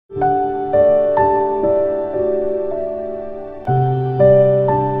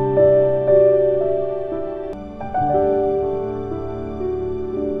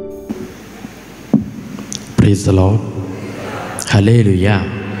Price the lord. Hallelujah.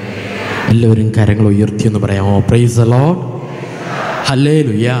 എല്ലാവരും കരങ്ങൾ ഉയർത്തിയെന്ന് പറയാമോ? Price the lord.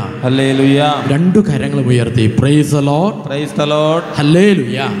 Hallelujah. Hallelujah. രണ്ടു കരങ്ങളും ഉയർത്തി praise the lord. Praise the lord.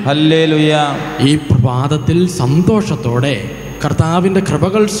 Hallelujah. Hallelujah. ഈ പ്രഭാതത്തിൽ സന്തോഷത്തോടെ കർത്താവിൻ്റെ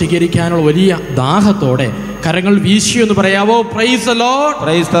കൃപകൾ സ്വീകരിക്കാനുള്ള വലിയ ദാഹത്തോടെ കരങ്ങൾ വീശിയെന്ന് പറയാവോ? Praise the lord.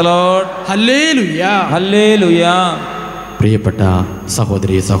 Praise the lord. Hallelujah. Hallelujah. പ്രിയപ്പെട്ട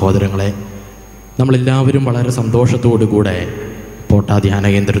സഹോദരി സഹോദരങ്ങളെ, നമ്മളെല്ലാവരും വളരെ സന്തോഷത്തോടു കൂടെ പോട്ട ധ്യാന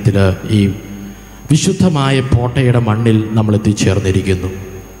കേന്ദ്രത്തിൽ ഈ വിശുദ്ധമായ പോട്ടയുടെ മണ്ണിൽ നമ്മൾ എത്തിച്ചേർന്നിരിക്കുന്നു.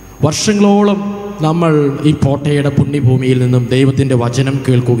 വർഷങ്ങളോളം നമ്മൾ ഈ പോട്ടയുടെ പുണ്യഭൂമിയിൽ നിന്നും ദൈവത്തിൻ്റെ വചനം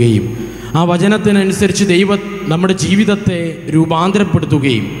കേൾക്കുകയും ആ വചനത്തിനനുസരിച്ച് ദൈവം നമ്മുടെ ജീവിതത്തെ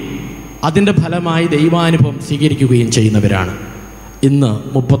രൂപാന്തരപ്പെടുത്തുകയും അതിൻ്റെ ഫലമായി ദൈവാനുഭവം സ്വീകരിക്കുകയും ചെയ്യുന്നവരാണ്. ഇന്ന്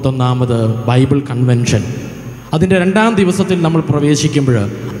 31ാമത് ബൈബിൾ കൺവെൻഷൻ അതിൻ്റെ 2ാം ദിവസത്തിൽ നമ്മൾ പ്രവേശിക്കുമ്പോൾ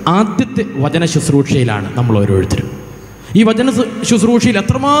ആദ്യത്തെ വചന ശുശ്രൂഷയിലാണ് നമ്മൾ ഓരോരുത്തരും. ഈ വചന ശുശ്രൂഷയിൽ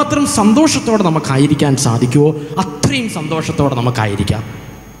എത്രമാത്രം സന്തോഷത്തോടെ നമുക്കായിരിക്കാൻ സാധിക്കുമോ അത്രയും സന്തോഷത്തോടെ നമുക്കായിരിക്കാം.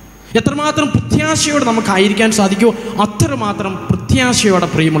 എത്രമാത്രം പ്രത്യാശയോടെ നമുക്കായിരിക്കാൻ സാധിക്കുമോ അത്രമാത്രം പ്രത്യാശയോടെ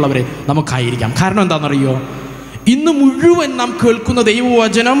പ്രിയമുള്ളവരെ നമുക്കായിരിക്കാം. കാരണം എന്താണെന്നറിയോ? ഇന്ന് മുഴുവൻ നാം കേൾക്കുന്ന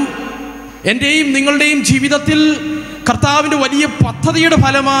ദൈവവചനം എൻ്റെയും നിങ്ങളുടെയും ജീവിതത്തിൽ കർത്താവിൻ്റെ വലിയ പദ്ധതിയുടെ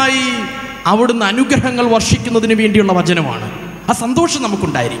ഫലമായി അവിടുന്ന് അനുഗ്രഹങ്ങൾ വർഷിക്കുന്നതിന് വേണ്ടിയുള്ള വചനമാണ്. ആ സന്തോഷം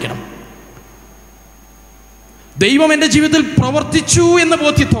നമുക്കുണ്ടായിരിക്കണം. ദൈവം എൻ്റെ ജീവിതത്തിൽ പ്രവർത്തിച്ചു എന്ന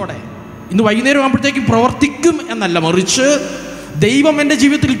ബോധ്യത്തോടെ, ഇന്ന് വൈകുന്നേരം ആകുമ്പോഴത്തേക്കും പ്രവർത്തിക്കും എന്നല്ല, മറിച്ച് ദൈവം എൻ്റെ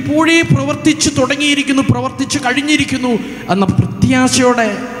ജീവിതത്തിൽ ഇപ്പോഴേ പ്രവർത്തിച്ചു തുടങ്ങിയിരിക്കുന്നു, പ്രവർത്തിച്ചു കഴിഞ്ഞിരിക്കുന്നു എന്ന പ്രത്യാശയോടെ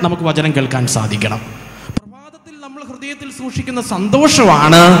നമുക്ക് വചനം കേൾക്കാൻ സാധിക്കണം. പ്രഭാതത്തിൽ നമ്മൾ ഹൃദയത്തിൽ സൂക്ഷിക്കുന്ന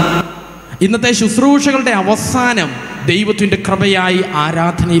സന്തോഷമാണ് ഇന്നത്തെ ശുശ്രൂഷകളുടെ അവസാനം ദൈവത്തിൻ്റെ കൃപയായി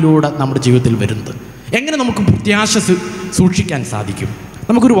ആരാധനയിലൂടെ നമ്മുടെ ജീവിതത്തിൽ വരുന്നത്. എങ്ങനെ നമുക്ക് പ്രത്യാശ സൂക്ഷിക്കാൻ സാധിക്കും?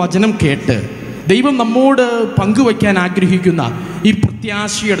 നമുക്കൊരു വചനം കേട്ട് ദൈവം നമ്മോട് പങ്കുവയ്ക്കാൻ ആഗ്രഹിക്കുന്ന ഈ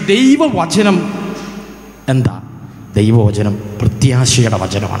പ്രത്യാശയുടെ ദൈവവചനം എന്താ? ദൈവവചനം പ്രത്യാശയുടെ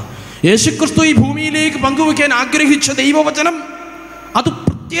വചനമാണ്. യേശുക്രിസ്തു ഈ ഭൂമിയിലേക്ക് പങ്കുവയ്ക്കാൻ ആഗ്രഹിച്ച ദൈവവചനം അത്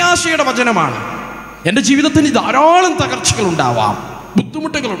പ്രത്യാശയുടെ വചനമാണ്. എൻ്റെ ജീവിതത്തിന് ധാരാളം തകർച്ചകളുണ്ടാവാം,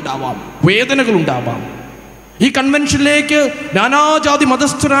 ബുദ്ധിമുട്ടുകളുണ്ടാവാം, വേദനകളുണ്ടാവാം. ഈ കൺവെൻഷനിലേക്ക് നാനാജാതി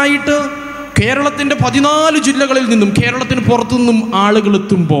മതസ്ഥരായിട്ട് കേരളത്തിൻ്റെ 14 ജില്ലകളിൽ നിന്നും കേരളത്തിന് പുറത്തുനിന്നും ആളുകൾ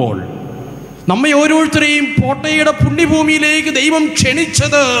എത്തുമ്പോൾ നമ്മെ ഓരോരുത്തരെയും പോട്ടയുടെ പുണ്യഭൂമിയിലേക്ക് ദൈവം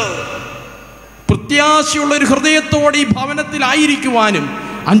ക്ഷണിച്ചത് പ്രത്യാശയുള്ള ഒരു ഹൃദയത്തോടെ ഈ ഭവനത്തിലായിരിക്കുവാനും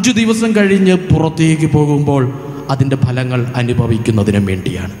 5 ദിവസം കഴിഞ്ഞ് പുറത്തേക്ക് പോകുമ്പോൾ അതിൻ്റെ ഫലങ്ങൾ അനുഭവിക്കുന്നതിനും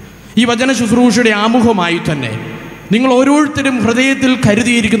വേണ്ടിയാണ്. ഈ വചന ശുശ്രൂഷയുടെ ആമുഖമായി തന്നെ നിങ്ങൾ ഓരോരുത്തരും ഹൃദയത്തിൽ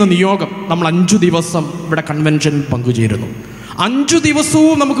കരുതിയിരിക്കുന്ന നിയോഗം, നമ്മൾ 5 ദിവസം ഇവിടെ കൺവെൻഷനിൽ പങ്കുചേരുന്നു. 5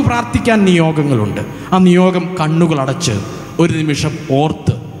 ദിവസവും നമുക്ക് പ്രാർത്ഥിക്കാൻ നിയോഗങ്ങളുണ്ട്. ആ നിയോഗം കണ്ണുകളടച്ച് ഒരു നിമിഷം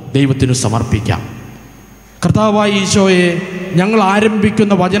ഓർത്ത് ദൈവത്തിന് സമർപ്പിക്കാം. കർത്താവായ ഈശോയെ, ഞങ്ങൾ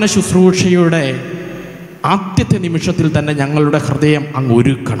ആരംഭിക്കുന്ന വചന ശുശ്രൂഷയുടെ ആദ്യത്തെ നിമിഷത്തിൽ തന്നെ ഞങ്ങളുടെ ഹൃദയം അങ്ങ്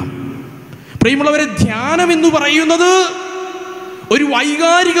ഒരുക്കണം. പ്രിയമുള്ളവരെ, ധ്യാനം എന്ന് പറയുന്നത് ഒരു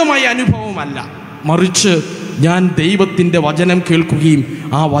വൈകാരികമായ അനുഭവമല്ല, മറിച്ച് ഞാൻ ദൈവത്തിൻ്റെ വചനം കേൾക്കുകയും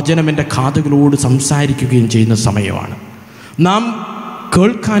ആ വചനം എൻ്റെ കാതുകളോട് സംസാരിക്കുകയും ചെയ്യുന്ന സമയമാണ്. നാം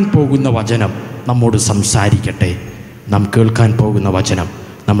കേൾക്കാൻ പോകുന്ന വചനം നമ്മോട് സംസാരിക്കട്ടെ. നാം കേൾക്കാൻ പോകുന്ന വചനം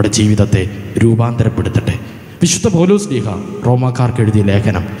നമ്മുടെ ജീവിതത്തെ രൂപാന്തരപ്പെടുത്തട്ടെ. വിശുദ്ധ പൗലോസ് ശ്ലീഹ റോമാക്കാർക്ക് എഴുതിയ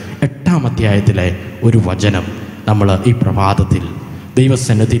ലേഖനം 8ാം അധ്യായത്തിലെ ഒരു വചനം നമ്മൾ ഈ പ്രഭാതത്തിൽ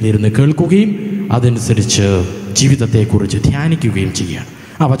ദൈവസന്നിധിയിലിരുന്ന് കേൾക്കുകയും അതനുസരിച്ച് ജീവിതത്തെക്കുറിച്ച് ധ്യാനിക്കുകയും ചെയ്യുകയാണ്.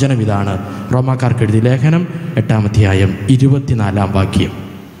 ആ വചനം ഇതാണ്. റോമാക്കാർക്ക് എഴുതിയ ലേഖനം 8ാം അധ്യായം 24ാം വാക്യം.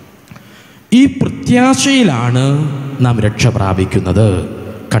 ഈ പ്രത്യാശയിലാണ് നാം രക്ഷ പ്രാപിക്കുന്നത്.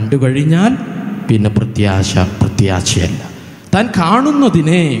 കണ്ടുകഴിഞ്ഞാൽ പിന്നെ പ്രത്യാശയല്ല. താൻ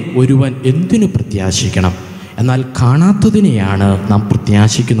കാണുന്നതിനെ ഒരുവൻ എന്തിനു പ്രത്യാശിക്കണം? എന്നാൽ കാണാത്തതിനെയാണ് നാം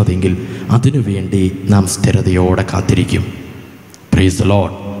പ്രത്യാശിക്കുന്നതെങ്കിൽ അതിനുവേണ്ടി നാം സ്ഥിരതയോടെ കാത്തിരിക്കും. Praise the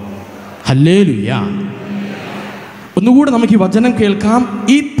lord. ഹല്ലേലൂയ. ഒന്നുകൂടെ നമുക്ക് ഈ വചനം കേൾക്കാം.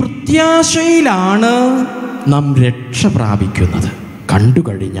 ഈ പ്രത്യാശയിലാണ് നാം രക്ഷ പ്രാപിക്കുന്നത്.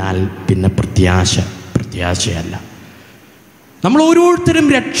 കണ്ടുകഴിഞ്ഞാൽ പിന്നെ പ്രത്യാശയല്ല. നമ്മൾ ഓരോരുത്തരും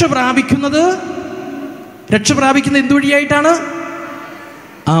രക്ഷ പ്രാപിക്കുന്ന എന്തുവഴിയായിട്ടാണ്?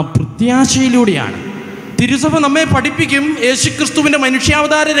 ആ പ്രത്യാശയിലൂടെയാണ്. തിരുസഭ നമ്മെ പഠിപ്പിക്കും. യേശുക്രിസ്തുവിൻ്റെ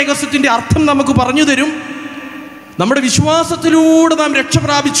മനുഷ്യാവതാര രഹസ്യത്തിൻ്റെ അർത്ഥം നമുക്ക് പറഞ്ഞു തരും. നമ്മുടെ വിശ്വാസത്തിലൂടെ നാം രക്ഷ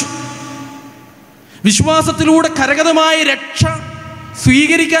പ്രാപിച്ചു. വിശ്വാസത്തിലൂടെ കരഗതമായ രക്ഷ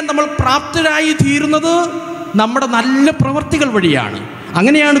സ്വീകരിക്കാൻ നമ്മൾ പ്രാപ്തരായി തീരുന്നത് നമ്മുടെ നല്ല പ്രവർത്തികൾ വഴിയാണ്.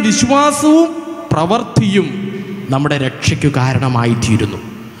 അങ്ങനെയാണ് വിശ്വാസവും പ്രവൃത്തിയും നമ്മുടെ രക്ഷയ്ക്ക് കാരണമായി തീരുന്നു.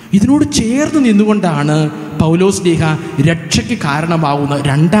 ഇതിനോട് ചേർന്ന് നിന്നുകൊണ്ടാണ് പൗലോസ് ശ്ലീഹ രക്ഷയ്ക്ക് കാരണമാവുന്ന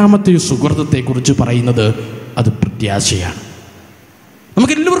 2ാമത്തെ സുഹൃതത്തെക്കുറിച്ച് പറയുന്നത്. അത് പ്രത്യാശയാണ്.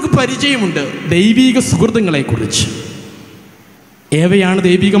 നമുക്കെല്ലാവർക്കും പരിചയമുണ്ട് ദൈവിക സുഹൃത്തുക്കളെക്കുറിച്ച്. ഏവയാണ്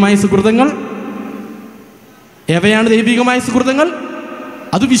ദൈവികമായ സുഹൃത്തുക്കൾ? ഏവയാണ് ദൈവികമായ സുഹൃത്തുക്കൾ?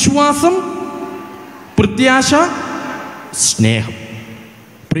 അത് വിശ്വാസം, പ്രത്യാശ, സ്നേഹം.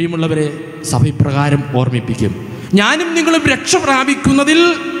 പ്രിയമുള്ളവരെ, സഭ ഇപ്രകാരം ഓർമ്മിപ്പിക്കും, ഞാനും നിങ്ങളും രക്ഷ പ്രാപിക്കുന്നതിൽ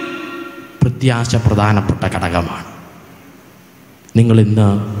പ്രത്യാശ പ്രധാനപ്പെട്ട ഘടകമാണ്. നിങ്ങൾ ഇന്ന്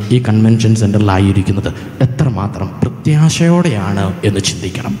ഈ കൺവെൻഷൻ സെൻ്ററിലായിരിക്കുന്നത് എത്രമാത്രം പ്രത്യാശയോടെയാണ് എന്ന്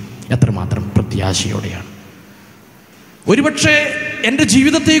ചിന്തിക്കണം. എത്രമാത്രം പ്രത്യാശയോടെയാണ്. ഒരുപക്ഷെ എൻ്റെ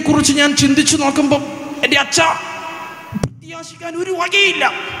ജീവിതത്തെക്കുറിച്ച് ഞാൻ ചിന്തിച്ചു നോക്കുമ്പോൾ എൻ്റെ അച്ഛ, പ്രത്യാശിക്കാൻ ഒരു വകയില്ല.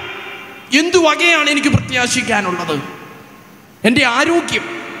 എന്തു വകയാണ് എനിക്ക് പ്രത്യാശിക്കാനുള്ളത്? എൻ്റെ ആരോഗ്യം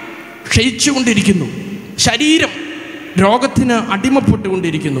ക്ഷയിച്ചുകൊണ്ടിരിക്കുന്നു, ശരീരം രോഗത്തിന്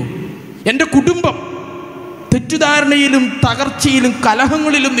അടിമപ്പെട്ടുകൊണ്ടിരിക്കുന്നു, എൻ്റെ കുടുംബം തെറ്റിദ്ധാരണയിലും തകർച്ചയിലും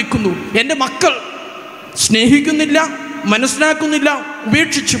കലഹങ്ങളിലും നിൽക്കുന്നു, എൻ്റെ മക്കൾ സ്നേഹിക്കുന്നില്ല, മനസ്സിലാക്കുന്നില്ല,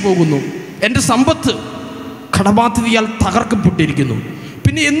 ഉപേക്ഷിച്ചു പോകുന്നു, എൻ്റെ സമ്പത്ത് കടബാധ്യതയാൽ തകർക്കപ്പെട്ടിരിക്കുന്നു.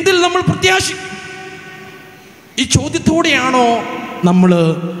 പിന്നെ എന്തിൽ നമ്മൾ പ്രത്യാശിക്കും? ഈ ചോദ്യത്തോടെയാണോ നമ്മൾ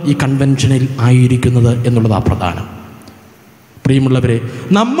ഈ കൺവെൻഷനിൽ ആയിരിക്കുന്നത് എന്നുള്ളതാണ് പ്രധാനം. പ്രിയമുള്ളവരെ,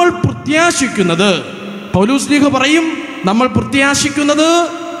 നമ്മൾ പ്രത്യാശിക്കുന്നത്, പൗലോസ്ലീഹ പറയും, നമ്മൾ പ്രത്യാശിക്കുന്നത്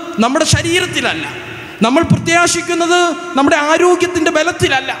നമ്മുടെ ശരീരത്തിലല്ല, നമ്മൾ പ്രത്യാശിക്കുന്നത് നമ്മുടെ ആരോഗ്യത്തിൻ്റെ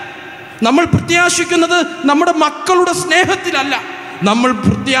ബലത്തിലല്ല, നമ്മൾ പ്രത്യാശിക്കുന്നത് നമ്മുടെ മക്കളുടെ സ്നേഹത്തിലല്ല, നമ്മൾ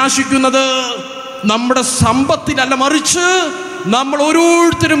പ്രത്യാശിക്കുന്നത് നമ്മുടെ സമ്പത്തിലല്ല, മറിച്ച് നമ്മൾ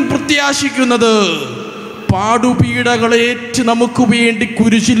ഓരോരുത്തരും പ്രത്യാശിക്കുന്നത് പാടുപീഡകളേറ്റ് നമുക്ക് വേണ്ടി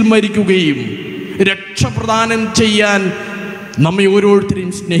കുരിശിൽ മരിക്കുകയും രക്ഷപ്രദാനം ചെയ്യാൻ നമ്മെ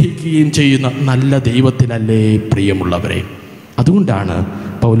ഓരോരുത്തരെയും സ്നേഹിക്കുകയും ചെയ്യുന്ന നല്ല ദൈവത്തിലല്ലേ പ്രിയമുള്ളവരെ? അതുകൊണ്ടാണ്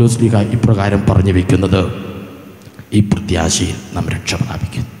പൗലോസ്ലീഹ ഇപ്രകാരം പറഞ്ഞു വയ്ക്കുന്നത്, ഈ പ്രത്യാശയിൽ നാം രക്ഷ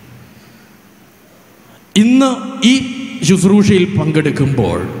പ്രാപിക്കും. ഇന്ന് ഈ ശുശ്രൂഷയിൽ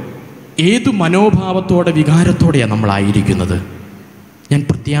പങ്കെടുക്കുമ്പോൾ ഏതു മനോഭാവത്തോടെ, വികാരത്തോടെയാണ് നമ്മളായിരിക്കുന്നത്? ഞാൻ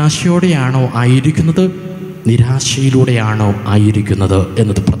പ്രത്യാശയോടെയാണോ ആയിരിക്കുന്നത്, നിരാശയിലൂടെയാണോ ആയിരിക്കുന്നത്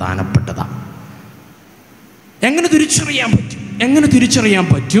എന്നത് പ്രധാനപ്പെട്ടതാണ്. എങ്ങനെ തിരിച്ചറിയാൻ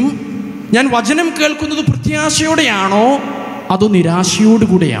പറ്റും? ഞാൻ വചനം കേൾക്കുന്നത് പ്രത്യാശയോടെയാണോ അതോ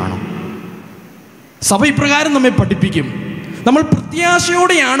നിരാശയോടുകൂടെയാണോ? സഭ ഇപ്രകാരം നമ്മെ പഠിപ്പിക്കും, നമ്മൾ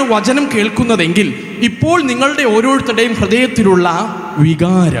പ്രത്യാശയോടെയാണ് വചനം കേൾക്കുന്നതെങ്കിൽ ഇപ്പോൾ നിങ്ങളുടെ ഓരോരുത്തരുടെയും ഹൃദയത്തിലുള്ള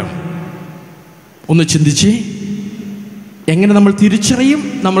വികാരം ഒന്ന് ചിന്തിച്ചേ. എങ്ങനെ നമ്മൾ തിരിച്ചറിയും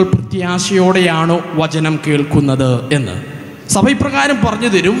നമ്മൾ പ്രത്യാശയോടെയാണോ വചനം കേൾക്കുന്നത് എന്ന്? സഭ ഇപ്രകാരം പറഞ്ഞു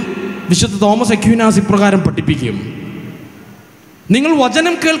തരും. വിശുദ്ധ തോമസ് അക്വീനാസ് ഇപ്രകാരം പഠിപ്പിക്കും, നിങ്ങൾ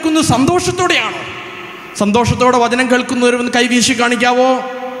വചനം കേൾക്കുന്നത് സന്തോഷത്തോടെയാണോ? സന്തോഷത്തോടെ വചനം കേൾക്കുന്നവരൊന്ന് കൈവീശി കാണിക്കാവോ?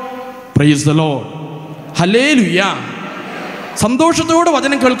 Praise the lord, hallelujah. സന്തോഷത്തോടെ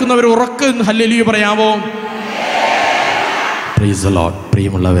വചനം കേൾക്കുന്നവർ ഉറക്കെ ഹല്ലേലൂയ പറയാവോ? Praise the lord.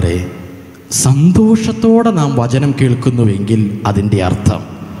 പ്രിയമുള്ളവരെ, സന്തോഷത്തോടെ നാം വചനം കേൾക്കുന്നുവെങ്കിൽ അതിൻ്റെ അർത്ഥം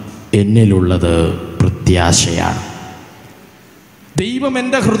എന്നിലുള്ളത് പ്രത്യാശയാണ്. ദൈവം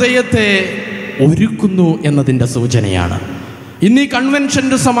എൻ്റെ ഹൃദയത്തെ ഒരുക്കുന്നു എന്നതിൻ്റെ സൂചനയാണ്. ഇന്ന് ഈ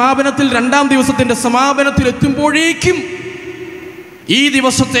കൺവെൻഷൻ്റെ സമാപനത്തിൽ, 2-ാം ദിവസത്തിൻ്റെ സമാപനത്തിൽ എത്തുമ്പോഴേക്കും ഈ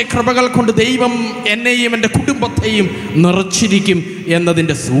ദിവസത്തെ കൃപകൾ കൊണ്ട് ദൈവം എന്നെയും എൻ്റെ കുടുംബത്തെയും നിറച്ചിരിക്കും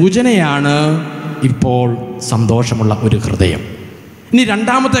എന്നതിൻ്റെ സൂചനയാണ് ഇപ്പോൾ സന്തോഷമുള്ള ഒരു ഹൃദയം. ഇനി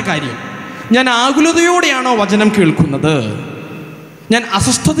 2-ാമത്തെ കാര്യം, ഞാൻ ആകുലതയോടെയാണോ വചനം കേൾക്കുന്നത്, ഞാൻ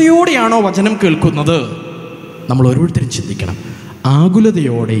അസ്വസ്ഥതയോടെയാണോ വചനം കേൾക്കുന്നത്? നമ്മൾ ഓരോരുത്തരും ചിന്തിക്കണം.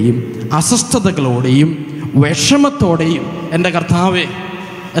 ആകുലതയോടെയും അസ്വസ്ഥതകളോടെയും വിഷമത്തോടെയും, എൻ്റെ കർത്താവേ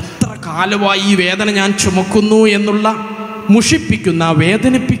എത്ര കാലമായി ഈ വേദന ഞാൻ ചുമക്കുന്നു എന്നുള്ള മുഷിപ്പിക്കുന്ന,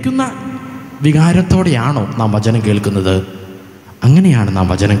 വേദനിപ്പിക്കുന്ന വികാരത്തോടെയാണോ നാം വചനം കേൾക്കുന്നത്? അങ്ങനെയാണ് നാം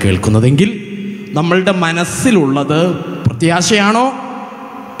വചനം കേൾക്കുന്നതെങ്കിൽ നമ്മളുടെ മനസ്സിലുള്ളത് പ്രത്യാശയാണോ?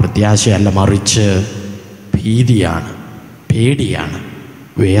 പ്രത്യാശയല്ല, മറിച്ച് ഭീതിയാണ്, പേടിയാണ്,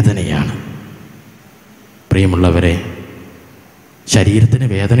 വേദനയാണ്. പ്രിയമുള്ളവരെ, ശരീരത്തിന്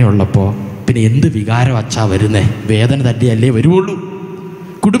വേദനയുള്ളപ്പോൾ പിന്നെ എന്ത് വികാരം അച്ഛാ വരുന്നേ? വേദന തന്നെയല്ലേ വരുവുള്ളൂ.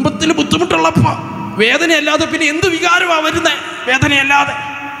 കുടുംബത്തിൽ ബുദ്ധിമുട്ടുള്ളപ്പോൾ വേദനയല്ലാതെ പിന്നെ എന്ത് വികാരമാണ് വരുന്നേ? വേദനയല്ലാതെ.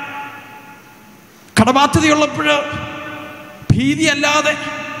 കടബാധ്യതയുള്ളപ്പോൾ ഭീതിയല്ലാതെ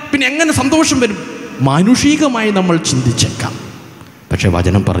പിന്നെ എങ്ങനെ സന്തോഷം വരും? മാനുഷികമായി നമ്മൾ ചിന്തിച്ചേക്കാം. പക്ഷെ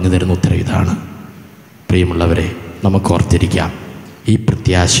വചനം പറഞ്ഞു തരുന്ന ഉത്തരം ഇതാണ്. പ്രിയമുള്ളവരെ, നമുക്ക് ഓർത്തിരിക്കാം, ഈ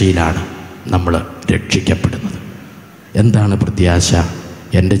പ്രത്യാശയിലാണ് നമ്മൾ രക്ഷിക്കപ്പെടുന്നത്. എന്താണ് പ്രത്യാശ?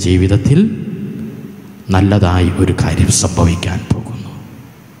 എൻ്റെ ജീവിതത്തിൽ നല്ലതായി ഒരു കാര്യം സംഭവിക്കാൻ പോകുന്നു.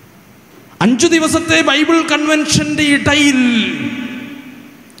 5 ദിവസത്തെ ബൈബിൾ കൺവെൻഷൻ്റെ ഇടയിൽ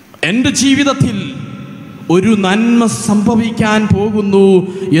എൻ്റെ ജീവിതത്തിൽ ഒരു നന്മ സംഭവിക്കാൻ പോകുന്നു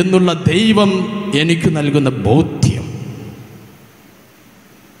എന്നുള്ള ദൈവം എനിക്ക് നൽകുന്ന ബോധ്യം.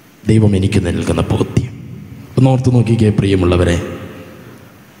 ദൈവം എനിക്ക് നൽകുന്ന ബോധ്യം ഒന്നോർത്ത് നോക്കിക്കേ പ്രിയമുള്ളവരെ.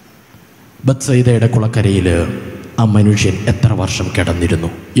 ബത്സയിദയുടെ കുളക്കരയിൽ ആ മനുഷ്യൻ എത്ര വർഷം കിടന്നിരുന്നു?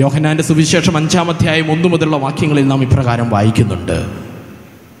 യോഹന്നാന്റെ സുവിശേഷം 5-ാം അധ്യായം 1 മുതലുള്ള വാക്യങ്ങളിൽ നാം ഇപ്രകാരം വായിക്കുന്നുണ്ട്.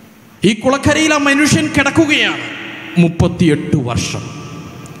 ഈ കുളക്കരയിൽ ആ മനുഷ്യൻ കിടക്കുകയാണ് 38 വർഷം.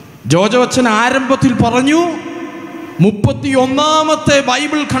 ജോജോ അച്ഛൻ ആരംഭത്തിൽ പറഞ്ഞു 31ാമത്തെ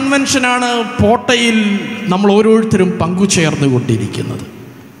ബൈബിൾ കൺവെൻഷനാണ് പോട്ടയിൽ നമ്മൾ ഓരോരുത്തരും പങ്കുചേർന്നുകൊണ്ടിരിക്കുന്നത്.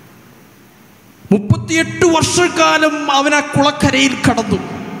 38 വർഷക്കാലം അവൻ ആ കുളക്കരയിൽ കടന്നു.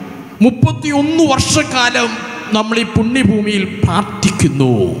 31 വർഷക്കാലം നമ്മൾ ഈ പുണ്യഭൂമിയിൽ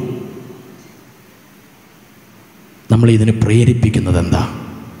പ്രാർത്ഥിക്കുന്നു. നമ്മൾ ഇതിന് പ്രേരിപ്പിക്കുന്നത് എന്താ?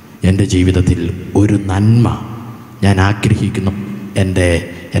 എൻ്റെ ജീവിതത്തിൽ ഒരു നന്മ ഞാൻ ആഗ്രഹിക്കുന്നു.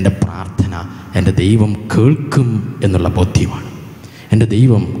 എൻ്റെ പ്രാർത്ഥന എൻ്റെ ദൈവം കേൾക്കും എന്നുള്ള ബോധ്യമാണ്. എൻ്റെ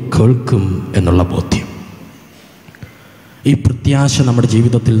ദൈവം കേൾക്കും എന്നുള്ള ബോധ്യം. ഈ പ്രത്യാശ നമ്മുടെ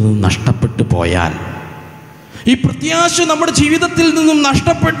ജീവിതത്തിൽ നിന്ന് നഷ്ടപ്പെട്ടു പോയാൽ, ഈ പ്രത്യാശ നമ്മുടെ ജീവിതത്തിൽ നിന്നും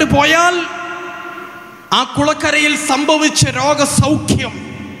നഷ്ടപ്പെട്ടു പോയാൽ ആ കുളക്കരയിൽ സംഭവിച്ച രോഗസൗഖ്യം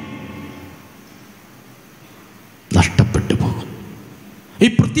നഷ്ടപ്പെട്ടു പോകും. ഈ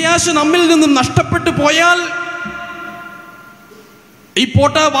പ്രത്യാശ നമ്മിൽ നിന്നും നഷ്ടപ്പെട്ടു പോയാൽ ഈ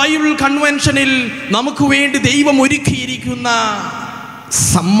പോട്ട ബൈബിൾ കൺവെൻഷനിൽ നമുക്ക് വേണ്ടി ദൈവം ഒരുക്കിയിരിക്കുന്ന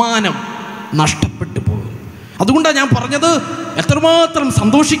സമ്മാനം നഷ്ടപ്പെട്ടു പോകും. അതുകൊണ്ടാണ് ഞാൻ പറഞ്ഞത്, എത്രമാത്രം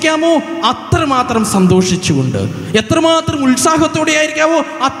സന്തോഷിക്കാമോ അത്രമാത്രം സന്തോഷിച്ചുകൊണ്ട്, എത്രമാത്രം ഉത്സാഹത്തോടെ ആയിരിക്കാമോ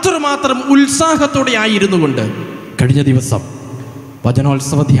അത്രമാത്രം ഉത്സാഹത്തോടെ ആയിരുന്നു കൊണ്ട്. കഴിഞ്ഞ ദിവസം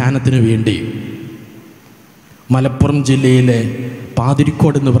വചനോത്സവ ധ്യാനത്തിന് വേണ്ടി മലപ്പുറം ജില്ലയിലെ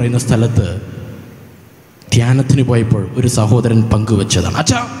പാതിരിക്കോട് എന്ന് പറയുന്ന സ്ഥലത്ത് ധ്യാനത്തിന് പോയപ്പോൾ ഒരു സഹോദരൻ പങ്കുവച്ചതാണ്.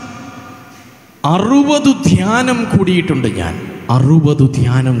 അച്ഛാ, 60 ധ്യാനം കൂടിയിട്ടുണ്ട്. ഞാൻ 60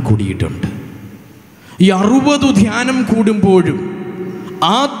 ധ്യാനം കൂടിയിട്ടുണ്ട്. ഈ 60 ധ്യാനം കൂടുമ്പോഴും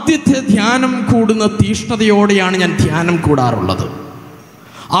ആദ്യത്തെ ധ്യാനം കൂടുന്ന തീഷ്ണതയോടെയാണ് ഞാൻ ധ്യാനം കൂടാറുള്ളത്.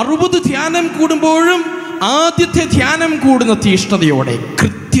 60 ധ്യാനം കൂടുമ്പോഴും ആദ്യത്തെ ധ്യാനം കൂടുന്ന തീഷ്ണതയോടെ,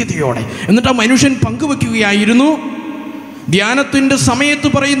 കൃത്യതയോടെ. എന്നിട്ട് ആ മനുഷ്യൻ പങ്കുവെക്കുകയായിരുന്നു, ധ്യാനത്തിൻ്റെ സമയത്ത്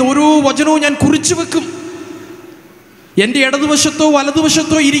പറയുന്ന ഓരോ വചനവും ഞാൻ കുറിച്ചു വെക്കും. എൻ്റെ ഇടതുവശത്തോ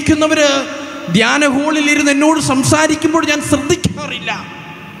വലതുവശത്തോ ഇരിക്കുന്നവർ ധ്യാന ഹോളിൽ ഇരുന്ന് എന്നോട് സംസാരിക്കുമ്പോൾ ഞാൻ ശ്രദ്ധിക്കാറില്ല.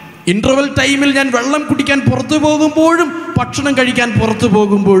 ഇൻ്റർവെൽ ടൈമിൽ ഞാൻ വെള്ളം കുടിക്കാൻ പുറത്തു പോകുമ്പോഴും ഭക്ഷണം കഴിക്കാൻ പുറത്തു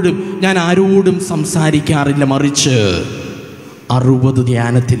പോകുമ്പോഴും ഞാൻ ആരോടും സംസാരിക്കാറില്ല. മറിച്ച് 60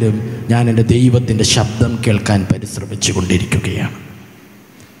 ധ്യാനത്തിലും ഞാൻ എൻ്റെ ദൈവത്തിൻ്റെ ശബ്ദം കേൾക്കാൻ പരിശ്രമിച്ചു കൊണ്ടിരിക്കുകയാണ്.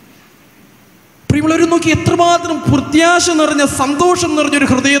 പ്രിയമുള്ളവരെ, നോക്കി എത്രമാത്രം പ്രത്യാശ നിറഞ്ഞ, സന്തോഷം നിറഞ്ഞൊരു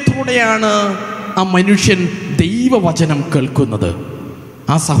ഹൃദയത്തോടെയാണ് ആ മനുഷ്യൻ ദൈവവചനം കേൾക്കുന്നത്.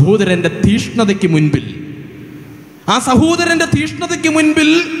 ആ സഹോദരൻ്റെ തീഷ്ണതയ്ക്ക് മുൻപിൽ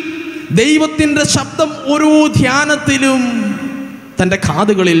ദൈവത്തിൻ്റെ ശബ്ദം ഓരോ ധ്യാനത്തിലും തൻ്റെ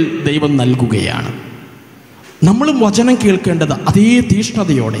കാതുകളിൽ ദൈവം നൽകുകയാണ്. നമ്മളും വചനം കേൾക്കേണ്ടത് അതേ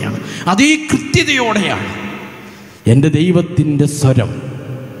തീഷ്ണതയോടെയാണ്, അതേ കൃത്യതയോടെയാണ്. എൻ്റെ ദൈവത്തിൻ്റെ സ്വരം,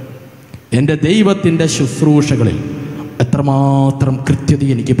 എൻ്റെ ദൈവത്തിൻ്റെ ശുശ്രൂഷകളിൽ എത്രമാത്രം കൃത്യത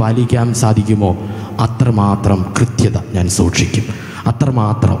എനിക്ക് പാലിക്കാൻ സാധിക്കുമോ അത്രമാത്രം കൃത്യത ഞാൻ സൂക്ഷിക്കും,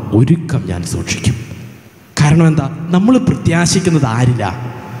 അത്രമാത്രം ഒരുക്കം ഞാൻ സൂക്ഷിക്കും. കാരണം എന്താ? നമ്മൾ പ്രത്യാശിക്കുന്നത് ആരില്ല?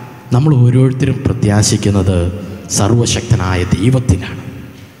 നമ്മൾ ഓരോരുത്തരും പ്രത്യാശിക്കുന്നത് സർവശക്തനായ ദൈവത്തിലാണ്.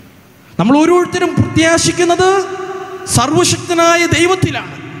 നമ്മൾ ഓരോരുത്തരും പ്രത്യാശിക്കുന്നത് സർവശക്തനായ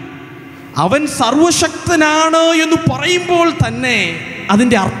ദൈവത്തിലാണ്. അവൻ സർവശക്തനാണ് എന്ന് പറയുമ്പോൾ തന്നെ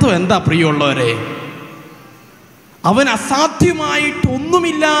അതിൻ്റെ അർത്ഥം എന്താ പ്രിയമുള്ളവരെ? അവൻ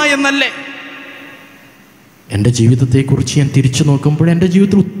അസാധ്യമായിട്ടൊന്നുമില്ല എന്നല്ലേ? എൻ്റെ ജീവിതത്തെക്കുറിച്ച് ഞാൻ തിരിച്ചു നോക്കുമ്പോൾ എൻ്റെ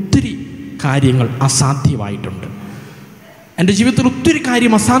ജീവിതത്തിൽ ഒത്തിരി കാര്യങ്ങൾ അസാധ്യമായിട്ടുണ്ട്. എൻ്റെ ജീവിതത്തിൽ ഒത്തിരി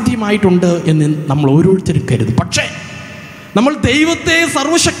കാര്യം അസാധ്യമായിട്ടുണ്ട് എന്ന് നമ്മൾ ഓരോരുത്തരും കരുതും. പക്ഷേ നമ്മൾ ദൈവത്തെ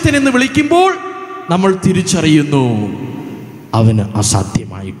സർവശക്തൻ എന്ന് വിളിക്കുമ്പോൾ നമ്മൾ തിരിച്ചറിയുന്നു അവന്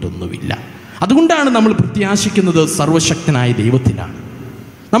അസാധ്യമായിട്ടൊന്നുമില്ല. അതുകൊണ്ടാണ് നമ്മൾ പ്രത്യാശിക്കുന്നത് സർവശക്തനായ ദൈവത്തിലാണ്.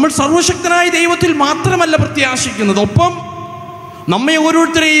 നമ്മൾ സർവശക്തനായ ദൈവത്തിൽ മാത്രമല്ല പ്രത്യാശിക്കുന്നത്, ഒപ്പം നമ്മെ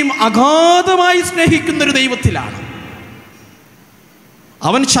ഓരോരുത്തരെയും അഗാധമായി സ്നേഹിക്കുന്നൊരു ദൈവത്തിലാണ്.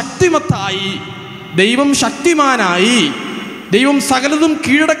 അവൻ ശക്തിമത്തായി, ദൈവം ശക്തിമാനായി, ദൈവം സകലതും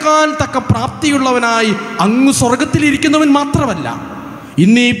കീഴടക്കാൻ തക്ക പ്രാപ്തിയുള്ളവനായി അങ്ങ് സ്വർഗത്തിലിരിക്കുന്നവൻ മാത്രമല്ല,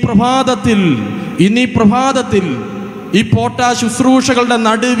 ഇന്നീ പ്രഭാതത്തിൽ ഈ പോട്ട ശുശ്രൂഷകളുടെ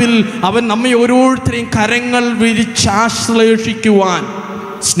നടുവിൽ അവൻ നമ്മെ ഓരോരുത്തരെയും കരങ്ങൾ വിരിച്ചാശ്ലേഷിക്കുവാൻ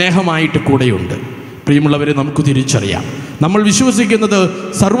സ്നേഹമായിട്ട് കൂടെയുണ്ട്. പ്രിയമുള്ളവരെ, നമുക്ക് തിരിച്ചറിയാം, നമ്മൾ വിശ്വസിക്കുന്നത്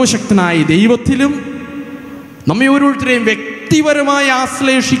സർവശക്തനായ ദൈവത്തിലും നമ്മെ ഓരോരുത്തരെയും വ്യക്തിപരമായി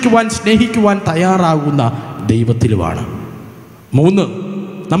ആശ്ലേഷിക്കുവാൻ, സ്നേഹിക്കുവാൻ തയ്യാറാകുന്ന ദൈവത്തിലുമാണ്. 3,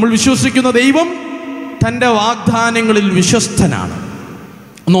 നമ്മൾ വിശ്വസിക്കുന്ന ദൈവം തൻ്റെ വാഗ്ദാനങ്ങളിൽ വിശ്വസ്തനാണ്.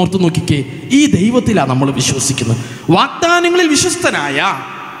 ഒന്ന് ഓർത്ത് നോക്കിക്കേ, ഈ ദൈവത്തിലാണ് നമ്മൾ വിശ്വസിക്കുന്നത്. വാഗ്ദാനങ്ങളിൽ വിശ്വസ്തനായ,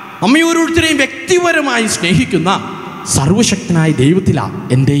 നമ്മെ ഓരോരുത്തരെയും വ്യക്തിപരമായി സ്നേഹിക്കുന്ന സർവശക്തനായ ദൈവത്തിലാണ്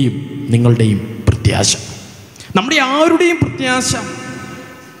എൻ്റെയും നിങ്ങളുടെയും പ്രത്യാശ. നമ്മുടെ ആരുടെയും പ്രത്യാശ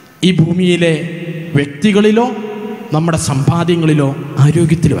ഈ ഭൂമിയിലെ വ്യക്തികളിലോ നമ്മുടെ സമ്പാദ്യങ്ങളിലോ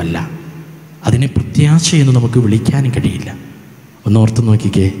ആരോഗ്യത്തിലുമല്ല. അതിനെ പ്രത്യാശയെന്ന് നമുക്ക് വിളിക്കാനും കഴിയില്ല. ഒന്ന് ഓർത്ത്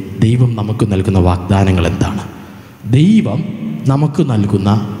നോക്കിക്കേ, ദൈവം നമുക്ക് നൽകുന്ന വാഗ്ദാനങ്ങൾ എന്താണ്? ദൈവം നമുക്ക് നൽകുന്ന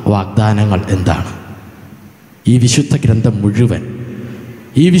വാഗ്ദാനങ്ങൾ എന്താണ്? ഈ വിശുദ്ധ ഗ്രന്ഥം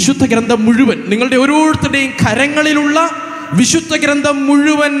മുഴുവൻ നിങ്ങളുടെ ഓരോരുത്തരുടെയും കരങ്ങളിലുള്ള വിശുദ്ധ ഗ്രന്ഥം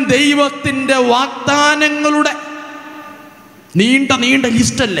മുഴുവൻ ദൈവത്തിൻ്റെ വാഗ്ദാനങ്ങളുടെ നീണ്ട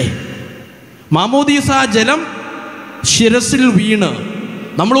ലിസ്റ്റല്ലേ. മാമോദീസ ജലം ശിരസിൽ വീണ്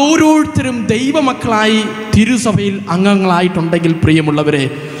നമ്മൾ ഓരോരുത്തരും ദൈവമക്കളായി തിരുസഭയിൽ അംഗങ്ങളായിട്ടുണ്ടെങ്കിൽ, പ്രിയമുള്ളവരെ,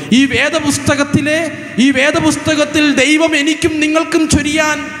 ഈ വേദപുസ്തകത്തിൽ ദൈവം എനിക്കും നിങ്ങൾക്കും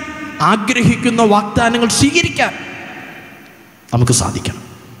ചൊരിയാൻ ആഗ്രഹിക്കുന്ന വാഗ്ദാനങ്ങൾ സ്വീകരിക്കാൻ നമുക്ക് സാധിക്കണം.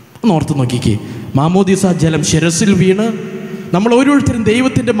 ഒന്ന് ഓർത്ത് നോക്കിക്കേ, മാമോദീസ ജലം ശിരസിൽ വീണ് നമ്മൾ ഓരോരുത്തരും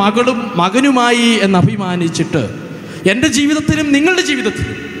ദൈവത്തിൻ്റെ മകനുമായി എന്ന് അഭിമാനിച്ചിട്ട് എൻ്റെ ജീവിതത്തിലും നിങ്ങളുടെ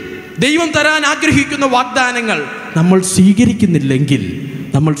ജീവിതത്തിലും ദൈവം തരാൻ ആഗ്രഹിക്കുന്ന വാഗ്ദാനങ്ങൾ നമ്മൾ സ്വീകരിക്കുന്നില്ലെങ്കിൽ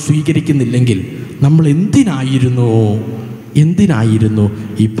നമ്മൾ എന്തിനായിരുന്നു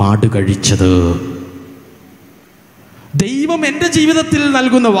ഈ പാട് കഴിച്ചത്? ദൈവം എൻ്റെ ജീവിതത്തിൽ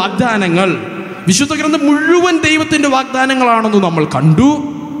നൽകുന്ന വാഗ്ദാനങ്ങൾ, വിശുദ്ധ ഗ്രന്ഥം മുഴുവൻ ദൈവത്തിൻ്റെ വാഗ്ദാനങ്ങളാണെന്ന് നമ്മൾ കണ്ടു.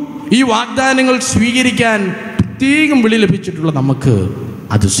 ഈ വാഗ്ദാനങ്ങൾ സ്വീകരിക്കാൻ പ്രത്യേകം വിളി ലഭിച്ചിട്ടുള്ള നമുക്ക്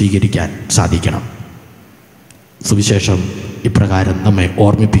അത് സ്വീകരിക്കാൻ സാധിക്കണം. സുവിശേഷം ഇപ്രകാരം നമ്മെ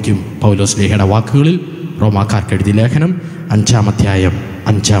ഓർമ്മിപ്പിക്കും. പൗലോസ്ലീഹയുടെ വാക്കുകളിൽ റോമാക്കാർക്ക് എഴുതിയ ലേഖനം 5-ാം അധ്യായം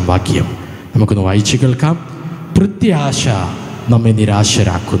 5-ാം വാക്യം നമുക്കൊന്ന് വായിച്ചു കേൾക്കാം. പ്രത്യാശ നമ്മെ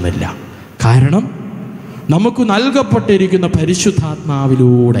നിരാശരാക്കുന്നില്ല, കാരണം നമുക്ക് നൽകപ്പെട്ടിരിക്കുന്ന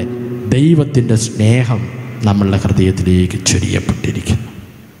പരിശുദ്ധാത്മാവിലൂടെ ദൈവത്തിൻ്റെ സ്നേഹം നമ്മളുടെ ഹൃദയത്തിലേക്ക് ചൊരിയപ്പെട്ടിരിക്കുന്നു.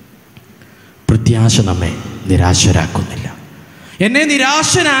 പ്രത്യാശ നമ്മെ നിരാശരാക്കുന്നില്ല. എന്നെ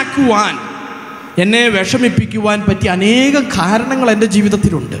നിരാശനാക്കുവാൻ, എന്നെ വിഷമിപ്പിക്കുവാൻ പറ്റിയ അനേകം കാരണങ്ങൾ എൻ്റെ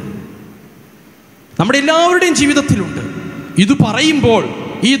ജീവിതത്തിലുണ്ട്, നമ്മുടെ എല്ലാവരുടെയും ജീവിതത്തിലുണ്ട്. ഇത് പറയുമ്പോൾ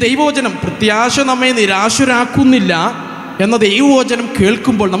ഈ ദൈവവചനം പ്രത്യാശ നമ്മെ നിരാശരാക്കുന്നില്ല എന്ന ദൈവവചനം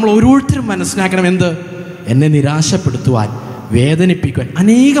കേൾക്കുമ്പോൾ നമ്മൾ ഓരോരുത്തരും മനസ്സിലാക്കണം, എന്ത്? എന്നെ നിരാശപ്പെടുത്തുവാൻ, വേദനിപ്പിക്കുവാൻ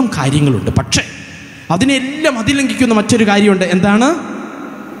അനേകം കാര്യങ്ങളുണ്ട്. പക്ഷേ അതിനെല്ലാം അതിലംഘിക്കുന്ന മറ്റൊരു കാര്യമുണ്ട്. എന്താണ്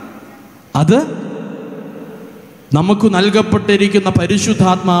അത്? നമുക്ക് നൽകപ്പെട്ടിരിക്കുന്ന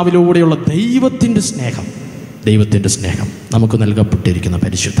പരിശുദ്ധാത്മാവിലൂടെയുള്ള ദൈവത്തിൻ്റെ സ്നേഹം നമുക്ക് നൽകപ്പെട്ടിരിക്കുന്ന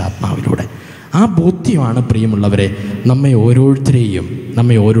പരിശുദ്ധാത്മാവിലൂടെ. ആ ബോധ്യമാണ്, പ്രിയമുള്ളവരെ, നമ്മെ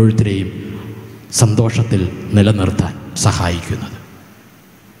ഓരോരുത്തരെയും സന്തോഷത്തിൽ നിലനിർത്താൻ സഹായിക്കുന്നത്.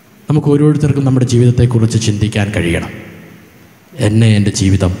 നമുക്ക് ഓരോരുത്തർക്കും നമ്മുടെ ജീവിതത്തെക്കുറിച്ച് ചിന്തിക്കാൻ കഴിയണം. എന്നെ എൻ്റെ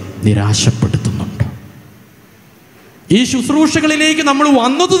ജീവിതം നിരാശപ്പെടുത്തുന്നുണ്ട്. ഈ ശുശ്രൂഷകളിലേക്ക് നമ്മൾ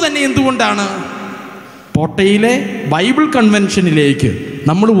വന്നത് തന്നെ എന്തുകൊണ്ടാണ്? കോട്ടയിലെ ബൈബിൾ കൺവെൻഷനിലേക്ക്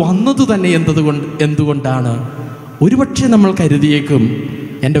നമ്മൾ വന്നത് തന്നെ എന്തുകൊണ്ടാണ്? ഒരുപക്ഷെ നമ്മൾ കരുതിയേക്കും,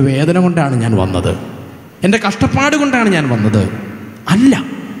 എൻ്റെ വേദന കൊണ്ടാണ് ഞാൻ വന്നത്, എൻ്റെ കഷ്ടപ്പാട് കൊണ്ടാണ് ഞാൻ വന്നത്. അല്ല,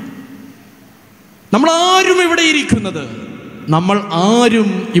 നമ്മൾ ആരും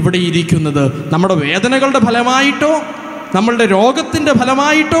ഇവിടെ ഇരിക്കുന്നത് നമ്മുടെ വേദനകളുടെ ഫലമായിട്ടോ, നമ്മളുടെ രോഗത്തിൻ്റെ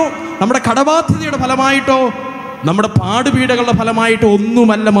ഫലമായിട്ടോ, നമ്മുടെ കടബാധ്യതയുടെ ഫലമായിട്ടോ, നമ്മുടെ പാടുപീഡകളുടെ ഫലമായിട്ടോ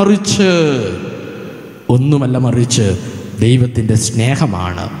ഒന്നുമല്ല മറിച്ച് ദൈവത്തിൻ്റെ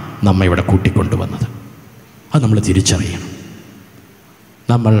സ്നേഹമാണ് നമ്മെ ഇവിടെ കൂട്ടിക്കൊണ്ടുവന്നത്. അത് നമ്മൾ തിരിച്ചറിയണം.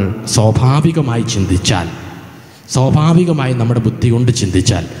 നമ്മൾ സ്വാഭാവികമായി നമ്മുടെ ബുദ്ധി കൊണ്ട്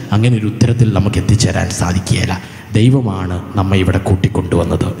ചിന്തിച്ചാൽ അങ്ങനെ ഒരു ഉത്തരത്തിൽ നമുക്ക് എത്തിച്ചേരാൻ സാധിക്കുകയില്ല. ദൈവമാണ് നമ്മെ ഇവിടെ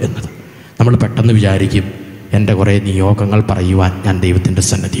കൂട്ടിക്കൊണ്ടുവന്നത് എന്നത്. നമ്മൾ പെട്ടെന്ന് വിചാരിക്കും, എൻ്റെ കുറേ നിയോഗങ്ങൾ പറയുവാൻ ഞാൻ ദൈവത്തിൻ്റെ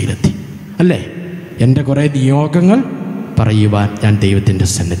സന്നിധിയിലെത്തി, അല്ലേ? എൻ്റെ കുറേ നിയോഗങ്ങൾ പറയുവാൻ ഞാൻ ദൈവത്തിൻ്റെ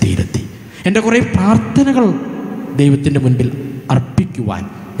സന്നിധിയിലെത്തി, എൻ്റെ കുറേ പ്രാർത്ഥനകൾ ദൈവത്തിൻ്റെ മുൻപിൽ അർപ്പിക്കുവാൻ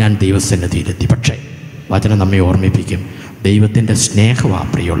ഞാൻ ദൈവസന്നിധിയിലെത്തി. പക്ഷേ വചനം നമ്മെ ഓർമ്മിപ്പിക്കും, ദൈവത്തിൻ്റെ സ്നേഹമാണ്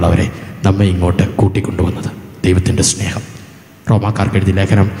പ്രിയമുള്ളവരെ നമ്മെ ഇങ്ങോട്ട് കൂട്ടിക്കൊണ്ടുവന്നത്. ദൈവത്തിൻ്റെ സ്നേഹം. റോമാക്കാർക്ക് എഴുതിയ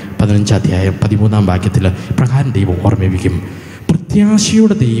ലേഖനം 15-ാം അധ്യായം 13-ാം വാക്യത്തിൽ പ്രകാരം ദൈവം ഓർമ്മിപ്പിക്കും,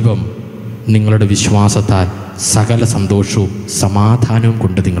 പ്രത്യാശയുടെ ദൈവം നിങ്ങളുടെ വിശ്വാസത്താൽ സകല സന്തോഷവും സമാധാനവും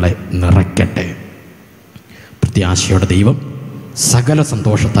കൊണ്ട് നിങ്ങളെ നിറയ്ക്കട്ടെ. പ്രത്യാശയുടെ ദൈവം സകല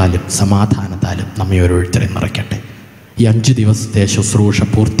സന്തോഷത്താലും സമാധാനത്താലും നമ്മെ ഓരോരുത്തരെയും നിറയ്ക്കട്ടെ. ഈ 5 ദിവസത്തെ ശുശ്രൂഷ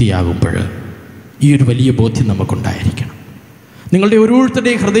പൂർത്തിയാകുമ്പോൾ ഈ ഒരു വലിയ ബോധ്യം നമുക്കുണ്ടായിരിക്കണം. നിങ്ങളുടെ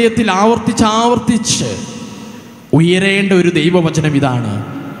ഓരോരുത്തരുടെയും ഹൃദയത്തിൽ ആവർത്തിച്ച് ഉയരേണ്ട ഒരു ദൈവവചനം ഇതാണ്: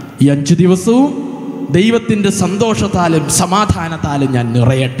 ഈ 5 ദിവസവും ദൈവത്തിൻ്റെ സന്തോഷത്താലും സമാധാനത്താലും ഞാൻ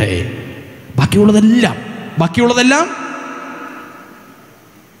നിറയട്ടെ.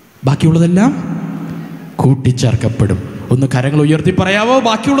 ബാക്കിയുള്ളതെല്ലാം കൂട്ടിച്ചേർക്കപ്പെടും. ഒന്ന് കരങ്ങൾ ഉയർത്തി പറയാവോ?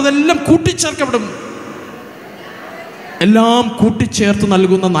 ബാക്കിയുള്ളതെല്ലാം കൂട്ടിച്ചേർക്കപ്പെടും. എല്ലാം കൂട്ടിച്ചേർത്ത്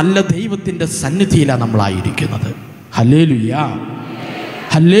നൽകുന്ന നല്ല ദൈവത്തിൻ്റെ സന്നിധിയിലാണ് നമ്മളായിരിക്കുന്നത്. Hallelujah,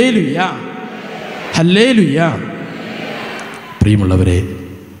 hallelujah, hallelujah. പ്രിയമുള്ളവരെ,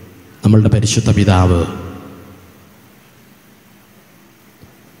 നമ്മളുടെ പരിശുദ്ധ പിതാവ്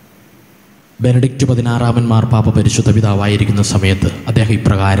ബെനഡിക്റ്റ് 16 മാർപ്പാപ്പ പരിശുദ്ധ പിതാവായിരിക്കുന്ന സമയത്ത് അദ്ദേഹം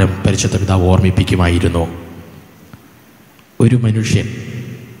ഇപ്രകാരം പരിശുദ്ധ പിതാവ് ഓർമ്മിപ്പിക്കുമായിരുന്നു: ഒരു മനുഷ്യൻ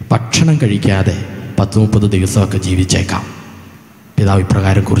ഭക്ഷണം കഴിക്കാതെ 10-30 ദിവസമൊക്കെ ജീവിച്ചേക്കാം. പിതാവ്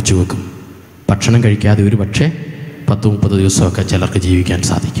ഇപ്രകാരം കുറിച്ചു വെക്കും: ഭക്ഷണം കഴിക്കാതെ ഒരു പക്ഷേ 10-30 ദിവസമൊക്കെ ചിലർക്ക് ജീവിക്കാൻ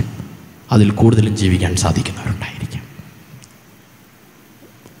സാധിക്കും. അതിൽ കൂടുതലും ജീവിക്കാൻ സാധിക്കുന്നവരുണ്ടായിരിക്കും.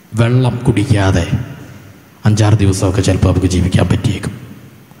 വെള്ളം കുടിക്കാതെ 5-6 ദിവസമൊക്കെ ചിലപ്പോൾ നമുക്ക് ജീവിക്കാൻ പറ്റിയേക്കും.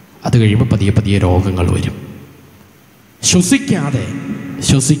 അത് കഴിയുമ്പോൾ പതിയെ പതിയെ രോഗങ്ങൾ വരും.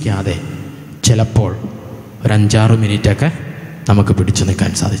 ശ്വസിക്കാതെ ചിലപ്പോൾ ഒരു 5-6 മിനിറ്റൊക്കെ നമുക്ക് പിടിച്ചു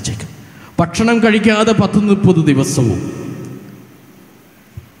നിൽക്കാൻ സാധിച്ചേക്കും. ഭക്ഷണം കഴിക്കാതെ 10-30 ദിവസവും,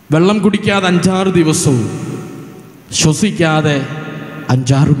 വെള്ളം കുടിക്കാതെ 5-6 ദിവസവും, ശ്വസിക്കാതെ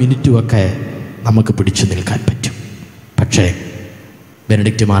 5-6 മിനിറ്റുമൊക്കെ നമുക്ക് പിടിച്ചു നിൽക്കാൻ പറ്റും. പക്ഷേ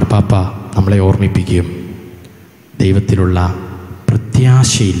ബെനഡിക്റ്റ് മാർപ്പാപ്പ നമ്മളെ ഓർമ്മിപ്പിക്കുകയും ദൈവത്തിലുള്ള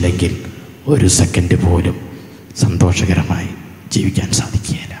പ്രത്യാശയില്ലെങ്കിൽ 1 സെക്കൻഡ് പോലും സന്തോഷകരമായി ജീവിക്കാൻ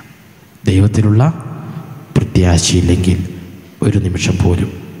സാധിക്കുകയില്ല. ദൈവത്തിലുള്ള പ്രത്യാശയില്ലെങ്കിൽ 1 നിമിഷം പോലും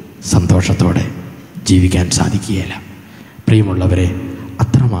സന്തോഷത്തോടെ ജീവിക്കാൻ സാധിക്കുകയില്ല. പ്രിയമുള്ളവരെ,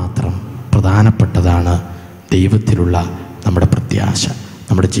 അത്രമാത്രം പ്രധാനപ്പെട്ടതാണ് ദൈവത്തിലുള്ള നമ്മുടെ പ്രത്യാശ,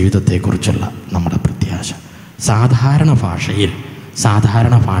 നമ്മുടെ ജീവിതത്തെക്കുറിച്ചുള്ള നമ്മുടെ പ്രത്യാശ. സാധാരണ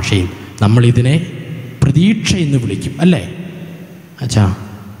ഭാഷയിൽ നമ്മളിതിനെ പ്രതീക്ഷ എന്ന് വിളിക്കും, അല്ലേ? അച്ഛാ,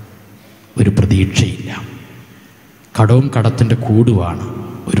 ഒരു പ്രതീക്ഷയില്ല. കടവും കടത്തിൻ്റെ കൂടുമാണ്,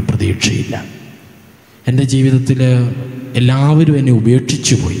 ഒരു പ്രതീക്ഷയില്ല. എൻ്റെ ജീവിതത്തിൽ എല്ലാവരും എന്നെ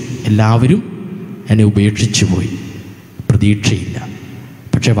ഉപേക്ഷിച്ചു പോയി. പ്രതീക്ഷയില്ല.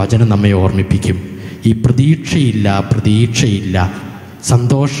 പക്ഷേ വചനം നമ്മെ ഓർമ്മിപ്പിക്കും: ഈ പ്രതീക്ഷയില്ല,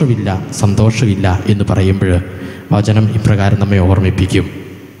 സന്തോഷമില്ല എന്ന് പറയുമ്പോൾ വചനം ഇപ്രകാരം നമ്മെ ഓർമ്മിപ്പിക്കും: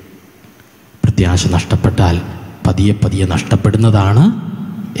 പ്രത്യാശ നഷ്ടപ്പെട്ടാൽ പതിയെ നഷ്ടപ്പെടുന്നതാണ്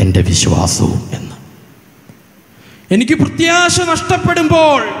എൻ്റെ വിശ്വാസവും എന്ന്. എനിക്ക് പ്രത്യാശ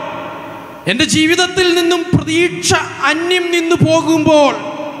നഷ്ടപ്പെടുമ്പോൾ, എൻ്റെ ജീവിതത്തിൽ നിന്നും പ്രതീക്ഷ അന്യം നിന്നു പോകുമ്പോൾ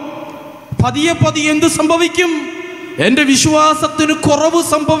പതിയെ എന്ത് സംഭവിക്കും? എൻ്റെ വിശ്വാസത്തിന് കുറവ്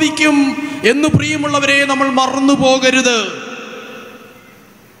സംഭവിക്കും എന്ന് പ്രിയമുള്ളവരെ നമ്മൾ മറന്നു പോകരുത്.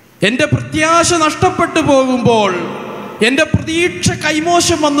 എൻ്റെ പ്രത്യാശ നഷ്ടപ്പെട്ടു പോകുമ്പോൾ, എൻ്റെ പ്രതീക്ഷ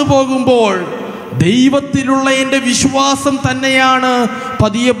കൈമോശം വന്നു പോകുമ്പോൾ ദൈവത്തിലുള്ള എൻ്റെ വിശ്വാസം തന്നെയാണ്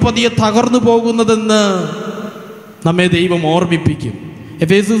പതിയെ തകർന്നു പോകുന്നതെന്ന് നമ്മെ ദൈവം ഓർമ്മിപ്പിക്കും.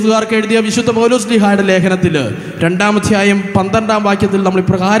 എഫേസ്യർക്കാർക്ക് എഴുതിയ വിശുദ്ധ പൗലോസ്ലീഹായുടെ ലേഖനത്തിൽ 2-ാം അധ്യായം 12-ാം വാക്യത്തിൽ നമ്മൾ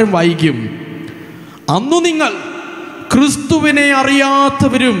ഇപ്രകാരം വായിക്കും: അന്നു നിങ്ങൾ ക്രിസ്തുവിനെ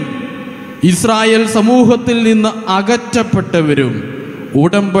അറിയാത്തവരും ഇസ്രായേൽ സമൂഹത്തിൽ നിന്ന് അകറ്റപ്പെട്ടവരും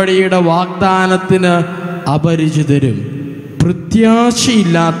ഉടമ്പടിയുടെ വാഗ്ദാനത്തിന് അപരിചിതരും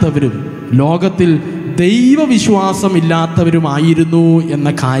പ്രത്യാശയില്ലാത്തവരും ലോകത്തിൽ ദൈവവിശ്വാസമില്ലാത്തവരുമായിരുന്നു എന്ന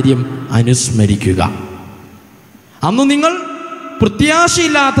കാര്യം അനുസ്മരിക്കുക. അന്ന് നിങ്ങൾ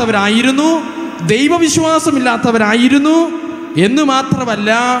പ്രത്യാശയില്ലാത്തവരായിരുന്നു, ദൈവവിശ്വാസമില്ലാത്തവരായിരുന്നു എന്ന് മാത്രമല്ല,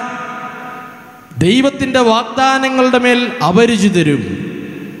 ദൈവത്തിൻ്റെ വാഗ്ദാനങ്ങളുടെ മേൽ അപരിചിതരും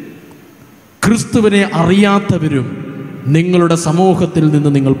ക്രിസ്തുവിനെ അറിയാത്തവരും നിങ്ങളുടെ സമൂഹത്തിൽ നിന്ന്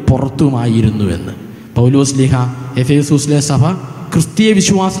നിങ്ങൾ പുറത്തുമായിരുന്നുവെന്ന് പൗലോസ്ലീഹ എഫേസൂസിലെ സഭ ക്രിസ്തീയ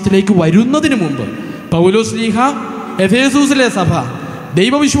വിശ്വാസത്തിലേക്ക് വരുന്നതിന് മുമ്പ്, പൗലോസ്ലീഹ എഫേസൂസിലെ സഭ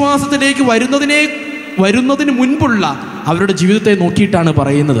ദൈവവിശ്വാസത്തിലേക്ക് വരുന്നതിന് മുൻപുള്ള അവരുടെ ജീവിതത്തെ നോക്കിയിട്ടാണ്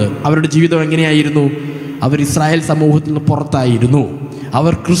പറയുന്നത്. അവരുടെ ജീവിതം എങ്ങനെയായിരുന്നു? അവർ ഇസ്രായേൽ സമൂഹത്തിൽ നിന്ന് പുറത്തായിരുന്നു.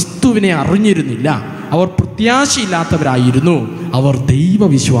 അവർ ക്രിസ്തുവിനെ അറിഞ്ഞിരുന്നില്ല. അവർ പ്രത്യാശയില്ലാത്തവരായിരുന്നു. അവർ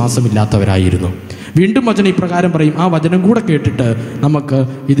ദൈവവിശ്വാസമില്ലാത്തവരായിരുന്നു. വീണ്ടും വചനം ഇപ്രകാരം പറയും. ആ വചനം കൂടെ കേട്ടിട്ട് നമുക്ക്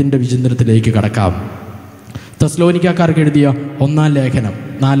ഇതിൻ്റെ വിചിന്തനത്തിലേക്ക് കടക്കാം. തെസ്സലോനിക്കക്കാർക്ക് എഴുതിയ 1-ാം ലേഖനം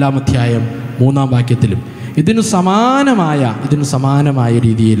 4-ാം അധ്യായം 3-ാം വാക്യത്തിലും ഇതിനു സമാനമായ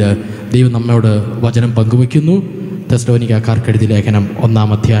രീതിയിൽ ദൈവം നമ്മോട് വചനം പങ്കുവയ്ക്കുന്നു. തെസ്സലോനിക്കക്കാർക്ക് എഴുതിയ ലേഖനം 1-ാം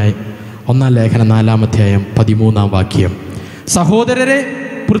ലേഖനം 4-ാം അധ്യായം 13-ാം വാക്യം: സഹോദരരെ,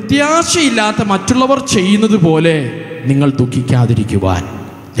 പ്രത്യാശയില്ലാത്ത മറ്റുള്ളവർ ചെയ്യുന്നത് പോലെ നിങ്ങൾ ദുഃഖിക്കാതിരിക്കുവാൻ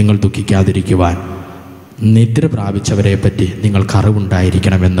നിദ്ര പ്രാപിച്ചവരെ പറ്റി നിങ്ങൾക്ക്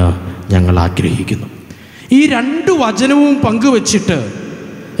അറിവുണ്ടായിരിക്കണമെന്ന് ഞങ്ങൾ ആഗ്രഹിക്കുന്നു. ഈ രണ്ട് വചനവും പങ്കുവച്ചിട്ട്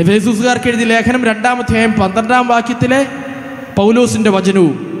എഫേസ്യർക്കാർക്ക് എഴുതിയ ലേഖനം 2-ാം അധ്യായം 12-ാം വാക്യത്തിലെ പൗലോസിൻ്റെ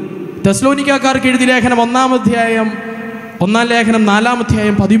വചനവും തെസ്സലോനിക്കക്കാർക്ക് എഴുതിയ ലേഖനം 1-ാം അധ്യായം 1-ാം ലേഖനം 4-ാം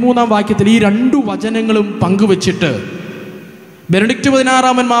അധ്യായം 13-ാം വാക്യത്തിൽ ഈ രണ്ട് വചനങ്ങളും പങ്കുവച്ചിട്ട് ബെനഡിക്റ്റ്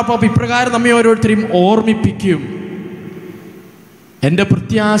 16-ാമൻ മാർപ്പാപ്പ ഇപ്രകാരം നമ്മെ ഓരോരുത്തരെയും ഓർമ്മിപ്പിക്കും. എൻ്റെ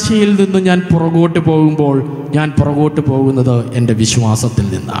പ്രത്യാശയിൽ നിന്ന് ഞാൻ പുറകോട്ട് പോകുമ്പോൾ ഞാൻ പുറകോട്ട് പോകുന്നത് എൻ്റെ വിശ്വാസത്തിൽ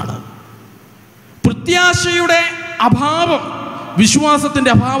നിന്നാണ്. പ്രത്യാശയുടെ അഭാവം വിശ്വാസത്തിൻ്റെ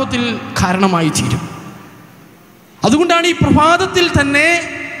അഭാവത്തിൽ കാരണമായി തീരും. അതുകൊണ്ടാണ് ഈ പ്രഭാതത്തിൽ തന്നെ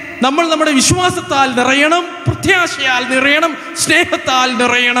നമ്മൾ നമ്മുടെ വിശ്വാസത്താൽ നിറയണം, പ്രത്യാശയാൽ നിറയണം, സ്നേഹത്താൽ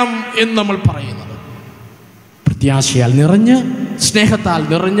നിറയണം എന്ന് നമ്മൾ പറയുന്നത്. പ്രത്യാശയാൽ നിറഞ്ഞ്, സ്നേഹത്താൽ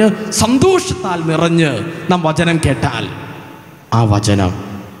നിറഞ്ഞ്, സന്തോഷത്താൽ നിറഞ്ഞ് നാം വചനം കേട്ടാൽ ആ വചനം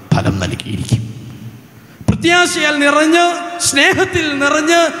ഫലം നൽകിയിരിക്കും. പ്രത്യാശയാൽ നിറഞ്ഞ്, സ്നേഹത്തിൽ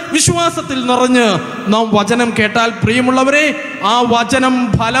നിറഞ്ഞ്, വിശ്വാസത്തിൽ നിറഞ്ഞ് നാം വചനം കേട്ടാൽ പ്രിയമുള്ളവരെ, ആ വചനം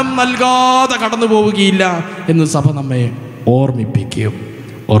ഫലം നൽകാതെ കടന്നു പോവുകയില്ല എന്ന് സഭ നമ്മെ ഓർമ്മിപ്പിക്കും.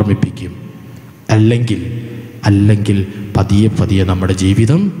 അല്ലെങ്കിൽ പതിയെ പതിയെ നമ്മുടെ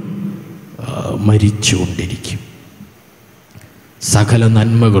ജീവിതം മരിച്ചുകൊണ്ടിരിക്കും. സകല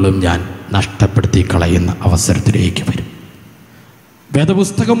നന്മകളും ഞാൻ നഷ്ടപ്പെടുത്തി കളയുന്ന അവസരത്തിലേക്ക് വരും.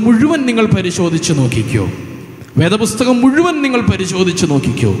 വേദപുസ്തകം മുഴുവൻ നിങ്ങൾ പരിശോധിച്ച്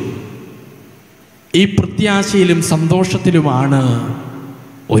നോക്കിക്കോ. ഈ പ്രത്യാശയിലും സന്തോഷത്തിലുമാണ്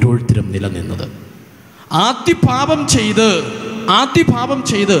ഓരോരുത്തരും നിലനിന്നത്. ആദ്യ പാപം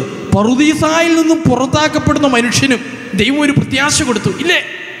ചെയ്ത് പറുദീസായിൽ നിന്നും പുറത്താക്കപ്പെടുന്ന മനുഷ്യനും ദൈവം ഒരു പ്രത്യാശ കൊടുത്തു, ഇല്ലേ?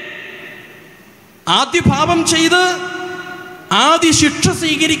 ആദ്യ പാപം ചെയ്ത് ആദ്യ ശിക്ഷ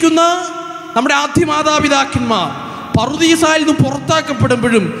സ്വീകരിക്കുന്ന നമ്മുടെ ആദ്യ മാതാപിതാക്കന്മാർ പറുദീസായിൽ നിന്ന്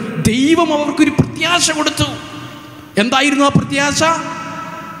പുറത്താക്കപ്പെടുമ്പോഴും ദൈവം അവർക്കൊരു പ്രത്യാശ കൊടുത്തു. എന്തായിരുന്നു ആ പ്രത്യാശ?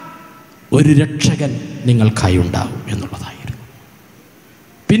 ഒരു രക്ഷകൻ നിങ്ങൾക്കായി ഉണ്ടാകും എന്നുള്ളതായിരുന്നു.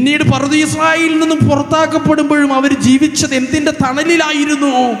 പിന്നീട് പറുദീസായിൽ നിന്നും പുറത്താക്കപ്പെടുമ്പോഴും അവർ ജീവിച്ചത് എന്തിൻ്റെ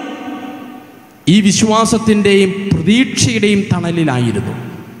തണലിലായിരുന്നു? ഈ വിശ്വാസത്തിൻ്റെയും പ്രതീക്ഷയുടെയും തണലിലായിരുന്നു.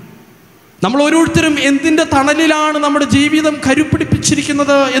 നമ്മൾ ഓരോരുത്തരും എന്തിൻ്റെ തണലിലാണ് നമ്മുടെ ജീവിതം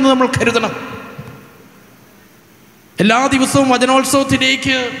കരുപ്പിടിപ്പിച്ചിരിക്കുന്നത് എന്ന് നമ്മൾ കരുതണം. എല്ലാ ദിവസവും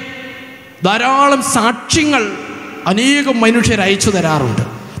വചനോത്സവത്തിലേക്ക് ധാരാളം സാക്ഷ്യങ്ങൾ അനേകം മനുഷ്യർ അയച്ചു തരാറുണ്ട്.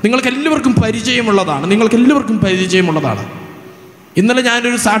 നിങ്ങൾക്കെല്ലാവർക്കും പരിചയമുള്ളതാണ്. ഇന്നലെ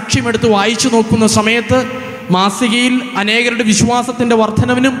ഞാനൊരു സാക്ഷ്യം എടുത്ത് വായിച്ചു നോക്കുന്ന സമയത്ത് മാസികയിൽ അനേകരുടെ വിശ്വാസത്തിൻ്റെ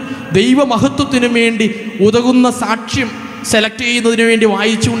വർധനവിനും ദൈവമഹത്വത്തിനും വേണ്ടി ഉതകുന്ന സാക്ഷ്യം സെലക്ട് ചെയ്യുന്നതിന് വേണ്ടി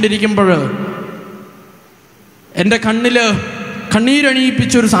വായിച്ചുകൊണ്ടിരിക്കുമ്പോൾ എൻ്റെ കണ്ണിൽ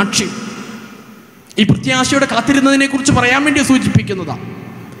കണ്ണീരണിയിപ്പിച്ചൊരു സാക്ഷ്യം ഈ പ്രത്യാശയുടെ കാത്തിരുന്നതിനെ കുറിച്ച് പറയാൻ വേണ്ടി സൂചിപ്പിക്കുന്നതാണ്.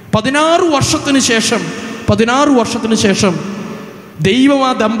 16 വർഷത്തിന് ശേഷം ദൈവം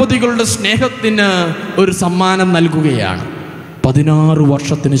ആ ദമ്പതികളുടെ സ്നേഹത്തിന് ഒരു സമ്മാനം നൽകുകയാണ്. 16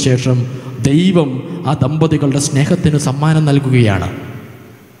 വർഷത്തിന് ശേഷം ദൈവം ആ ദമ്പതികളുടെ സ്നേഹത്തിന് സമ്മാനം നൽകുകയാണ്,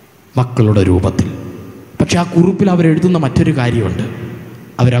 മക്കളുടെ രൂപത്തിൽ. പക്ഷെ ആ കുറിപ്പിൽ അവരെഴുതുന്ന മറ്റൊരു കാര്യമുണ്ട്.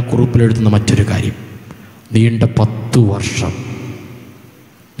 നീണ്ട 10 വർഷം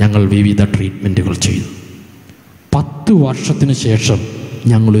ഞങ്ങൾ വിവിധ ട്രീറ്റ്മെൻറ്റുകൾ ചെയ്തു. 10 വർഷത്തിന് ശേഷം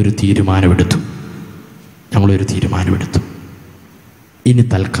ഞങ്ങളൊരു തീരുമാനമെടുത്തു. ഇനി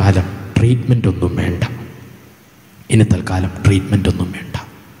തൽക്കാലം ട്രീറ്റ്മെൻ്റ് ഒന്നും വേണ്ട.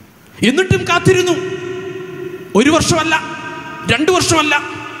 എന്നിട്ടും കാത്തിരുന്നു. 1 വർഷമല്ല, 2 വർഷമല്ല,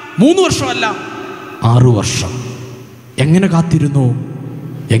 3 വർഷമല്ല, 6 വർഷം. എങ്ങനെ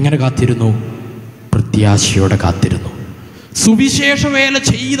കാത്തിരുന്നു? പ്രത്യാശയോടെ കാത്തിരുന്നു. സുവിശേഷ വേല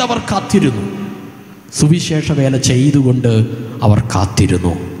ചെയ്തവർ കാത്തിരുന്നു. സുവിശേഷ വേല ചെയ്തുകൊണ്ട് അവർ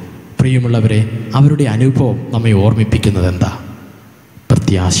കാത്തിരുന്നു. പ്രിയമുള്ളവരെ, അവരുടെ അനുഭവം നമ്മെ ഓർമ്മിപ്പിക്കുന്നത് എന്താ?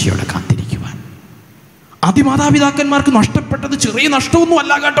 പ്രത്യാശയോടെ കാത്തിരിക്കുവാൻ. ആദിമാതാപിതാക്കന്മാർക്ക് നഷ്ടപ്പെട്ടത് ചെറിയ നഷ്ടമൊന്നും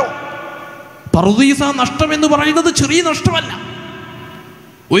അല്ല കേട്ടോ. പറുദീസ നഷ്ടം എന്ന് പറയുന്നത് ചെറിയ നഷ്ടമല്ല.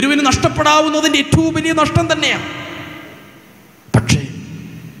 ഒരുവിന് നഷ്ടപ്പെടാവുന്നതിൻ്റെ ഏറ്റവും വലിയ നഷ്ടം തന്നെയാണ്. പക്ഷേ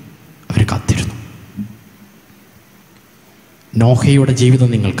അവർ കാത്തിരുന്നു. നോഹയുടെ ജീവിതം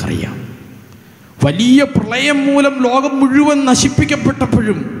നിങ്ങൾക്കറിയാം. വലിയ പ്രളയം മൂലം ലോകം മുഴുവൻ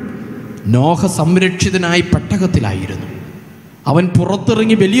നശിപ്പിക്കപ്പെട്ടപ്പോഴും നോഹ സംരക്ഷിതനായി പെട്ടകത്തിലായിരുന്നു. അവൻ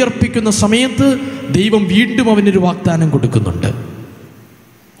പുറത്തിറങ്ങി ബലിയർപ്പിക്കുന്ന സമയത്ത് ദൈവം വീണ്ടും അവനൊരു വാഗ്ദാനം കൊടുക്കുന്നുണ്ട്.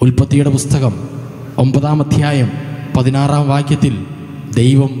 ഉൽപ്പത്തിയുടെ പുസ്തകം 9-ാം അധ്യായം 16-ാം വാക്യത്തിൽ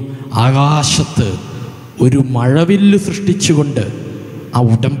ദൈവം ആകാശത്ത് ഒരു മഴവില്ല് സൃഷ്ടിച്ചുകൊണ്ട് ആ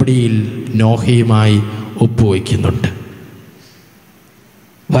ഉടമ്പടിയിൽ നോഹയുമായി ഒപ്പുവയ്ക്കുന്നുണ്ട്.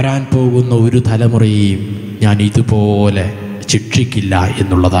 വരാൻ പോകുന്ന ഒരു തലമുറയെയും ഞാൻ ഇതുപോലെ ശിക്ഷിക്കില്ല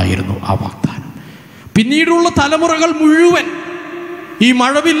എന്നുള്ളതായിരുന്നു ആ വാഗ്ദാനം. പിന്നീടുള്ള തലമുറകൾ മുഴുവൻ ഈ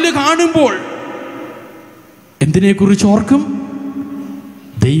മഴവില്ല് കാണുമ്പോൾ എന്തിനെക്കുറിച്ച് ഓർക്കും?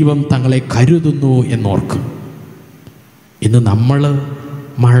 ദൈവം തങ്ങളെ കരുതുന്നു എന്നോർക്കും. ഇന്ന് നമ്മൾ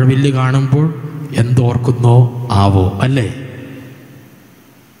മഴവില്ല് കാണുമ്പോൾ എന്തോർക്കുന്നോ ആവോ, അല്ലേ?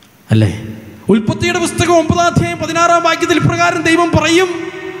 ഉൽപ്പത്തിയുടെ പുസ്തകം 9:16 ഇപ്രകാരം ദൈവം പറയും,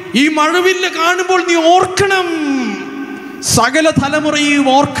 ഈ മഴവില്ല് കാണുമ്പോൾ നീ ഓർക്കണം, സകല തലമുറയും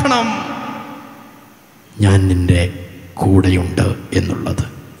ഓർക്കണം, ഞാൻ നിന്റെ കൂടെയുണ്ട് എന്നുള്ളത്.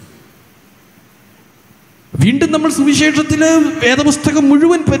 വീണ്ടും നമ്മൾ സുവിശേഷത്തില് വേദപുസ്തകം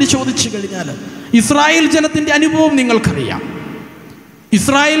മുഴുവൻ പരിശോധിച്ചു കഴിഞ്ഞാൽ ഇസ്രായേൽ ജനത്തിന്റെ അനുഭവം നിങ്ങൾക്കറിയാം.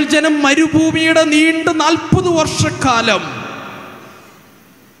 ഇസ്രായേൽ ജനം മരുഭൂമിയുടെ നീണ്ട 40 വർഷക്കാലം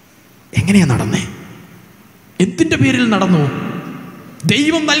എങ്ങനെയാ നടന്നേ? എന്തിന്റെ പേരിൽ നടന്നു?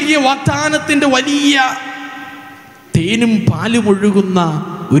 ദൈവം നൽകിയ വാഗ്ദാനത്തിന്റെ വലിയ തേനും പാലും ഒഴുകുന്ന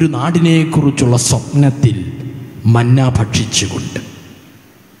ഒരു നാടിനെ കുറിച്ചുള്ള സ്വപ്നത്തിൽ മന്ന ഭക്ഷിച്ചുകൊണ്ട്.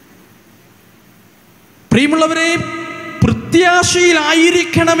 പ്രിയമുള്ളവരെ,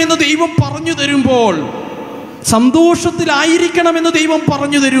 പ്രത്യാശയിലായിരിക്കണമെന്ന് ദൈവം പറഞ്ഞു തരുമ്പോൾ, സന്തോഷത്തിലായിരിക്കണമെന്ന് ദൈവം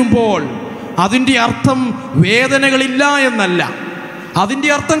പറഞ്ഞു തരുമ്പോൾ അതിൻ്റെ അർത്ഥം വേദനകളില്ല എന്നല്ല, അതിൻ്റെ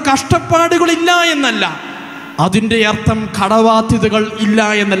അർത്ഥം കഷ്ടപ്പാടുകളില്ല എന്നല്ല, അതിൻ്റെ അർത്ഥം കടബാധ്യതകൾ ഇല്ല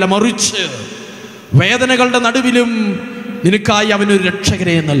എന്നല്ല. മറിച്ച് വേദനകളുടെ നടുവിലും നിനക്കായി അവനൊരു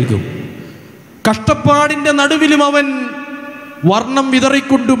രക്ഷകരെ നൽകും. കഷ്ടപ്പാടിൻ്റെ നടുവിലും അവൻ വർണ്ണം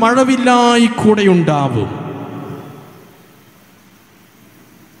വിതറിക്കൊണ്ട് മഴവില്ലായി കൂടെയുണ്ടാവും.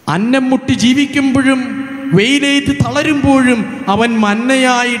 അന്നം മുട്ടി ജീവിക്കുമ്പോഴും വെയിലേറ്റ് തളരുമ്പോഴും അവൻ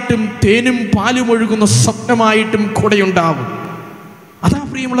മന്നയായിട്ടും തേനും പാലും ഒഴുകുന്ന സ്വപ്നമായിട്ടും കൂടെയുണ്ടാവും. അതാ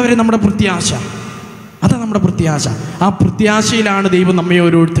പ്രിയമുള്ളവരെ നമ്മുടെ പ്രത്യാശ. അതാ നമ്മുടെ പ്രത്യാശ. ആ പ്രത്യാശയിലാണ് ദൈവം നമ്മെ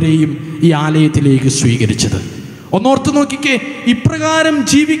ഓരോരുത്തരെയും ഈ ആലയത്തിലേക്ക് സ്വീകരിച്ചത്. ഒന്നോർത്ത് നോക്കിക്കേ, ഇപ്രകാരം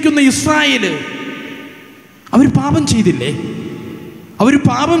ജീവിക്കുന്ന ഇസ്രായേല് അവർ പാപം ചെയ്തില്ലേ? അവർ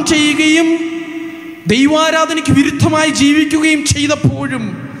പാപം ചെയ്യുകയും ദൈവാരാധനയ്ക്ക് വിരുദ്ധമായി ജീവിക്കുകയും ചെയ്തപ്പോഴും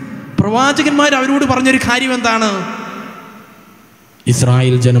പ്രവാചകന്മാർ അവരോട് പറഞ്ഞൊരു കാര്യം എന്താണ്?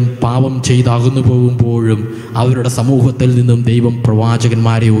 ഇസ്രായേൽ ജനം പാപം ചെയ്തകന്നു പോകുമ്പോഴും അവരുടെ സമൂഹത്തിൽ നിന്നും ദൈവം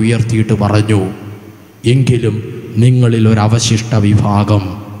പ്രവാചകന്മാരെ ഉയർത്തിയിട്ട് പറഞ്ഞു, എങ്കിലും നിങ്ങളിൽ ഒരു അവശിഷ്ട വിഭാഗം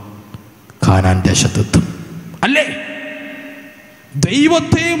കാനാൻ ദേശത്തെത്തും. അല്ലേ?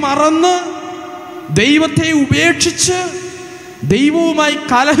 ദൈവത്തെ മറന്ന്, ദൈവത്തെ ഉപേക്ഷിച്ച്, ദൈവവുമായി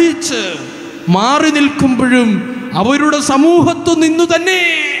കലഹിച്ച് മാറി നിൽക്കുമ്പോഴും അവരുടെ സമൂഹത്തു നിന്നു തന്നെ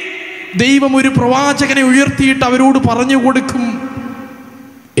ദൈവം ഒരു പ്രവാചകനെ ഉയർത്തിയിട്ട് അവരോട് പറഞ്ഞു കൊടുക്കും,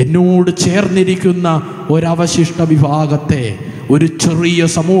 എന്നോട് ചേർന്നിരിക്കുന്ന ഒരവശിഷ്ട വിഭാഗത്തെ, ഒരു ചെറിയ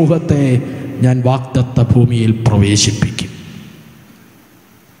സമൂഹത്തെ ഞാൻ വാഗ്ദത്ത ഭൂമിയിൽ പ്രവേശിപ്പിക്കും.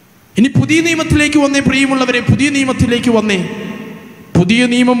 ഇനി പുതിയ നിയമത്തിലേക്ക് വന്നേ പ്രിയമുള്ളവരെ, പുതിയ നിയമത്തിലേക്ക് വന്നേ. പുതിയ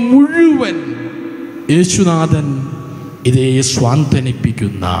നിയമം മുഴുവൻ യേശുനാഥൻ ഇതേ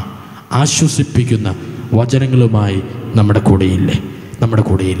സ്വാന്തനിപ്പിക്കുന്ന, ആശ്വസിപ്പിക്കുന്ന വചനങ്ങളുമായി നമ്മുടെ കൂടെയില്ലേ?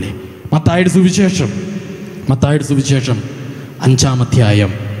 മത്തായിയുടെ സുവിശേഷം 5-ാം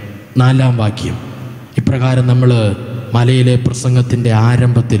അധ്യായം 4-ാം വാക്യം ഇപ്രകാരം നമ്മൾ മലയിലെ പ്രസംഗത്തിൻ്റെ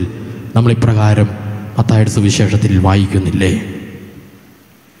ആരംഭത്തിൽ നമ്മൾ ഇപ്രകാരം മത്തായിയുടെ സുവിശേഷത്തിൽ വായിക്കുന്നില്ലേ?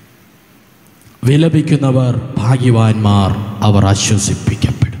 വിലപിക്കുന്നവർ ഭാഗ്യവാന്മാർ, അവർ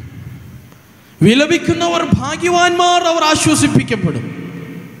ആശ്വസിപ്പിക്കപ്പെടും. വിലപിക്കുന്നവർ ഭാഗ്യവാന്മാർ, അവർ ആശ്വസിപ്പിക്കപ്പെടും.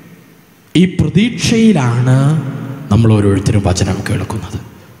 ഈ പ്രതീക്ഷയിലാണ് നമ്മൾ ഓരോരുത്തരും വചനം കേൾക്കുന്നത്.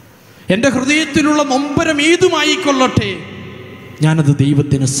 എൻ്റെ ഹൃദയത്തിലുള്ള നൊമ്പരം ഏതുമായിക്കൊള്ളട്ടെ, ഞാനത്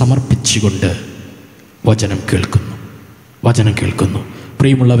ദൈവത്തിന് സമർപ്പിച്ചുകൊണ്ട് വചനം കേൾക്കുന്നു.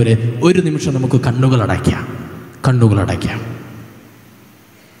 പ്രിയമുള്ളവരെ, ഒരു നിമിഷം നമുക്ക് കണ്ണുകളടയ്ക്കാം.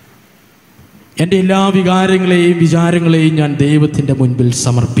 എൻ്റെ എല്ലാ വികാരങ്ങളെയും വിചാരങ്ങളെയും ഞാൻ ദൈവത്തിൻ്റെ മുൻപിൽ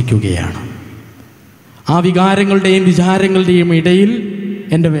സമർപ്പിക്കുകയാണ്. ആ വികാരങ്ങളുടെയും വിചാരങ്ങളുടെയും ഇടയിൽ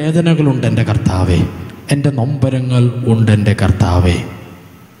എൻ്റെ വേദനകളുണ്ട് എൻ്റെ കർത്താവേ, എൻ്റെ നൊമ്പരങ്ങൾ ഉണ്ട് എൻ്റെ കർത്താവേ.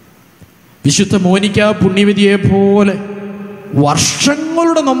 വിശുദ്ധ മോനിക്ക പുണ്യവതിയെ പോലെ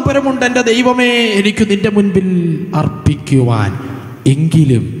വർഷങ്ങളുടെ നൊമ്പരമുണ്ട് എൻ്റെ ദൈവമേ, എനിക്ക് നിൻ്റെ മുൻപിൽ അർപ്പിക്കുവാൻ.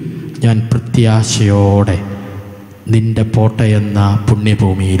 എങ്കിലും ഞാൻ പ്രത്യാശയോടെ നിൻ്റെ പോട്ടയെന്ന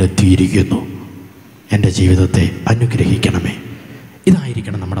പുണ്യഭൂമിയിലെത്തിയിരിക്കുന്നു. എൻ്റെ ജീവിതത്തെ അനുഗ്രഹിക്കണമേ.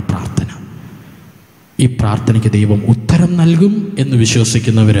 ഇതായിരിക്കണം നമ്മുടെ പ്രാർത്ഥന. ഈ പ്രാർത്ഥനയ്ക്ക് ദൈവം ഉത്തരം നൽകും എന്ന്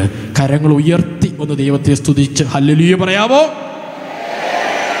വിശ്വസിക്കുന്നവർ കരങ്ങൾ ഉയർത്തി ഒന്ന് ദൈവത്തെ സ്തുതിച്ച് ഹല്ലേലൂയ പറയാവോ?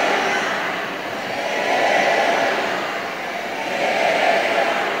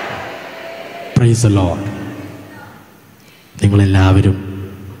 Praise the Lord. നിങ്ങളെല്ലാവരും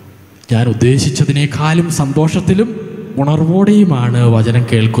ഞാൻ ഉദ്ദേശിച്ചതിനേക്കാളും സന്തോഷത്തിലും ഉണർവോടെയുമാണ് വചനം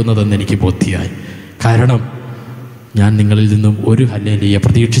കേൾക്കുന്നതെന്ന് എനിക്ക് ബോധ്യമായി. കാരണം ഞാൻ നിങ്ങളിൽ നിന്നും ഒരു ഹല്ലേലൂയ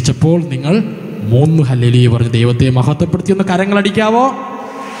പ്രതീക്ഷിച്ചപ്പോൾ നിങ്ങൾ 3 ഹല്ലേലൂയ പറഞ്ഞ് ദൈവത്തെ മഹത്വപ്പെടുത്തി. ഒന്ന് കരങ്ങളടിക്കാവോ?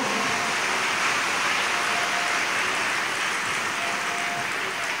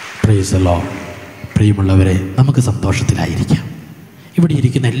 Price the lord. പ്രിയമുള്ളവരെ, നമുക്ക് സന്തോഷത്തിലായിരിക്കാം. ഇവിടെ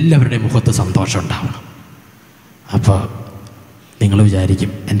ഇരിക്കുന്ന എല്ലാവരുടെയും മുഖത്ത് സന്തോഷം ഉണ്ടാവണം. അപ്പോൾ നിങ്ങൾ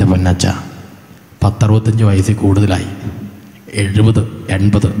വിചാരിക്കും, എൻ്റെ പൊന്നച്ച 10-65 വയസ്സിൽ കൂടുതലായി,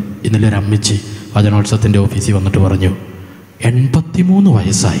 70-80. ഇന്നലെ ഒരു അമ്മച്ചി വചനോത്സവത്തിൻ്റെ ഓഫീസിൽ വന്നിട്ട് പറഞ്ഞു 83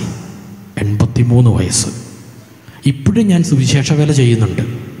 വയസ്സായി. 83 വയസ്സ്. ഇപ്പോഴും ഞാൻ സുവിശേഷ വേല ചെയ്യുന്നുണ്ട്.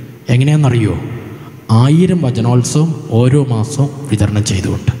 എങ്ങനെയാണെന്നറിയോ? 1000 വചനോത്സവം ഓരോ മാസവും വിതരണം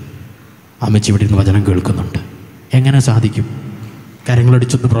ചെയ്തുകൊണ്ട് അമ്മച്ചി ഇവിടെ നിന്ന് വചനം കേൾക്കുന്നുണ്ട്. എങ്ങനെ സാധിക്കും?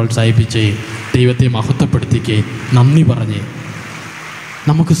 കരങ്ങളടിച്ചൊന്ന് പ്രോത്സാഹിപ്പിച്ചേ, ദൈവത്തെ മഹത്വപ്പെടുത്തിക്കേ, നന്ദി പറഞ്ഞേ.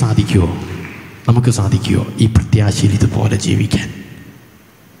 നമുക്ക് സാധിക്കുമോ? നമുക്ക് സാധിക്കുമോ ഈ പ്രത്യാശയിൽ ഇതുപോലെ ജീവിക്കാൻ?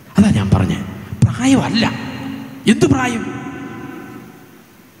 അതാ ഞാൻ പറഞ്ഞേ, പ്രായമല്ല. എന്ത് പ്രായം?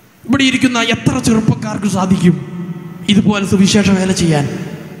 ഇവിടെ ഇരിക്കുന്ന എത്ര ചെറുപ്പക്കാർക്ക് സാധിക്കും ഇതുപോലെ സുവിശേഷ വേല ചെയ്യാൻ?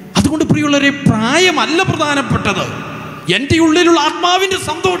 അതുകൊണ്ട് പ്രിയമുള്ളവരെ, പ്രായമല്ല പ്രധാനപ്പെട്ടത്. എൻ്റെ ഉള്ളിലുള്ള ആത്മാവിൻ്റെ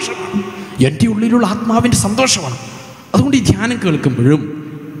സന്തോഷമാണ്. എൻ്റെ ഉള്ളിലുള്ള ആത്മാവിൻ്റെ സന്തോഷമാണ്. അതുകൊണ്ട് ഈ ധ്യാനം കേൾക്കുമ്പോഴും,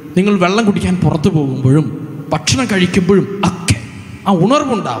 നിങ്ങൾ വെള്ളം കുടിക്കാൻ പുറത്തു പോകുമ്പോഴും, ഭക്ഷണം കഴിക്കുമ്പോഴും ഒക്കെ ആ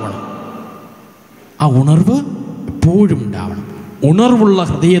ഉണർവുണ്ടാവണം. ആ ഉണർവ് എപ്പോഴും ഉണ്ടാവണം. ഉണർവുള്ള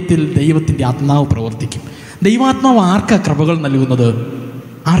ഹൃദയത്തിൽ ദൈവത്തിൻ്റെ ആത്മാവ് പ്രവർത്തിക്കും. ദൈവാത്മാവ് ആർക്കാ കൃപകൾ നൽകുന്നത്?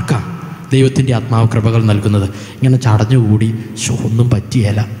 ആർക്കാ ദൈവത്തിൻ്റെ ആത്മാവ് കൃപകൾ നൽകുന്നത്? ഇങ്ങനെ ചടഞ്ഞുകൂടി ഒന്നും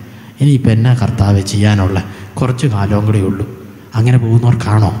പറ്റിയല്ല, ഇനിയിപ്പോൾ എന്നാ കർത്താവെ ചെയ്യാനുള്ള, കുറച്ച് കാലവും കൂടെ ഉള്ളൂ, അങ്ങനെ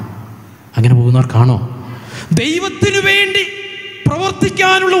പോകുന്നവർക്കാണോ? അങ്ങനെ പോകുന്നവർക്കാണോ? ദൈവത്തിനു വേണ്ടി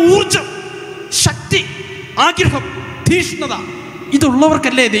പ്രവർത്തിക്കാനുള്ള ഊർജം, ശക്തി, ആഗ്രഹം, തീഷ്ണത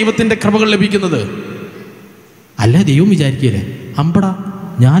ഇതുള്ളവർക്കല്ലേ ദൈവത്തിൻ്റെ കൃപകൾ ലഭിക്കുന്നത്. അല്ലേ ദൈവം വിചാരിക്കുകയല്ലേ, അമ്പടാ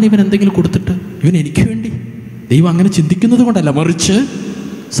ഞാനിവൻ എന്തെങ്കിലും കൊടുത്തിട്ട് ഇവൻ എനിക്ക് വേണ്ടി. ദൈവം അങ്ങനെ ചിന്തിക്കുന്നത് കൊണ്ടല്ല, മറിച്ച്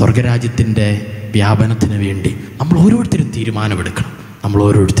സ്വർഗരാജ്യത്തിൻ്റെ വ്യാപനത്തിന് വേണ്ടി നമ്മൾ ഓരോരുത്തരും തീരുമാനമെടുക്കണം. നമ്മൾ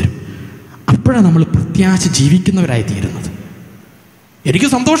ഓരോരുത്തരും അപ്പോഴാണ് നമ്മൾ പ്രത്യാശ ജീവിക്കുന്നവരായി തീരുന്നത്. എനിക്ക്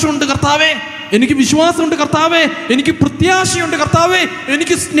സന്തോഷമുണ്ട് കർത്താവേ, എനിക്ക് വിശ്വാസമുണ്ട് കർത്താവേ, എനിക്ക് പ്രത്യാശയുണ്ട് കർത്താവേ,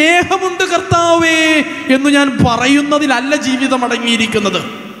 എനിക്ക് സ്നേഹമുണ്ട് കർത്താവേ എന്ന് ഞാൻ പറയുന്നതിലല്ല ജീവിതം അടങ്ങിയിരിക്കുന്നത്.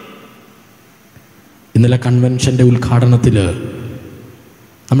 ഇന്നലെ കൺവെൻഷൻ്റെ ഉദ്ഘാടനത്തിൽ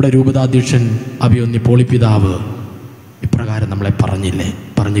നമ്മുടെ രൂപതാധ്യക്ഷൻ അഭിമന്യ പോളിപ്പിതാവ് ഇപ്രകാരം നമ്മളെ പറഞ്ഞില്ലേ,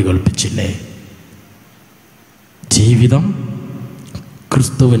 പറഞ്ഞു കേൾപ്പിച്ചില്ലേ? ജീവിതം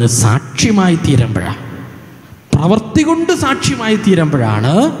ക്രിസ്തുവിന് സാക്ഷ്യമായി തീരുമ്പോഴാണ്, പ്രവൃത്തി കൊണ്ട് സാക്ഷ്യമായി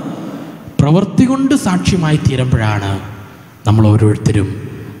തീരുമ്പോഴാണ്, നമ്മൾ ഓരോരുത്തരും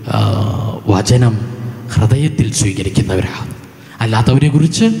വചനം ഹൃദയത്തിൽ സ്വീകരിക്കുന്നവരാണ്. അല്ലാത്തവരെ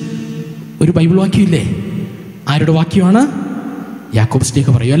കുറിച്ച് ഒരു ബൈബിൾ വാക്യമില്ലേ? ആരുടെ വാക്യമാണ്? യാക്കോബ് ശ്ലീഹ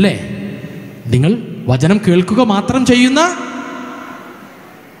പറയും അല്ലേ, നിങ്ങൾ വചനം കേൾക്കുക മാത്രം ചെയ്യുന്ന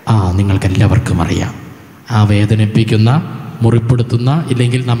നിങ്ങൾക്കെല്ലാവർക്കും അറിയാം. ആ വേദനിപ്പിക്കുന്ന, മുറിപ്പെടുത്തുന്ന,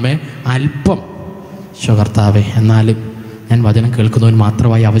 ഇല്ലെങ്കിൽ നമ്മെ അല്പം കർത്താവേ എന്നാലും ഞാൻ വചനം കേൾക്കുന്നവൻ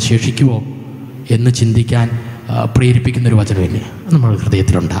മാത്രമായി അവശേഷിക്കുമോ എന്ന് ചിന്തിക്കാൻ പ്രേരിപ്പിക്കുന്നൊരു വചനമില്ലേ, നമ്മൾ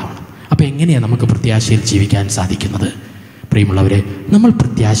ഹൃദയത്തിലുണ്ടാവണം. അപ്പോൾ എങ്ങനെയാണ് നമുക്ക് പ്രത്യാശയിൽ ജീവിക്കാൻ സാധിക്കുന്നത്? പ്രിയമുള്ളവരെ, നമ്മൾ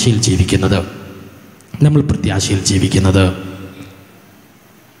പ്രത്യാശയിൽ ജീവിക്കുന്നത്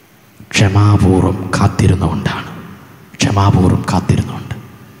ക്ഷമാപൂർവം കാത്തിരുന്നുകൊണ്ടാണ്.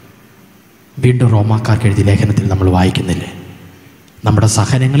 വീണ്ടും റോമാക്കാർക്ക് എഴുതിയ ലേഖനത്തിൽ നമ്മൾ വായിക്കുന്നില്ലേ, നമ്മുടെ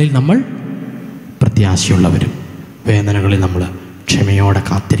സഹനങ്ങളിൽ നമ്മൾ പ്രത്യാശയുള്ളവരും വേദനകളിൽ നമ്മൾ ക്ഷമയോടെ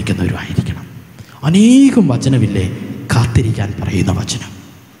കാത്തിരിക്കുന്നവരുമായിരിക്കണം. അനേകം വചനമില്ലേ കാത്തിരിക്കാൻ പറയുന്ന വചനം.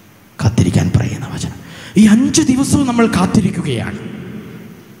 ഈ 5 ദിവസവും നമ്മൾ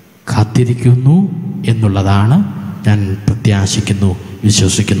കാത്തിരിക്കുന്നു എന്നുള്ളതാണ് ഞാൻ പ്രത്യാശിക്കുന്നു,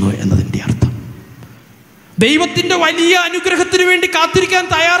 വിശ്വസിക്കുന്നു എന്നതിൻ്റെ അർത്ഥം. ദൈവത്തിൻ്റെ വലിയ അനുഗ്രഹത്തിന് വേണ്ടി കാത്തിരിക്കാൻ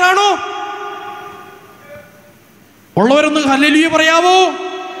തയ്യാറാണോ? ഉള്ളവരൊന്ന് ഹല്ലേലൂയ പറയാവോ?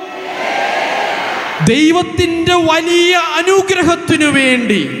 ദൈവത്തിൻ്റെ വലിയ അനുഗ്രഹത്തിനു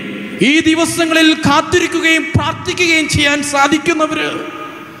വേണ്ടി ഈ ദിവസങ്ങളിൽ കാത്തിരിക്കുകയും പ്രാർത്ഥിക്കുകയും ചെയ്യാൻ സാധിക്കുന്നവര്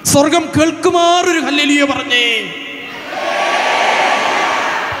സ്വർഗം കേൾക്കുമാറൊരു ഹല്ലേലൂയ പറഞ്ഞേ.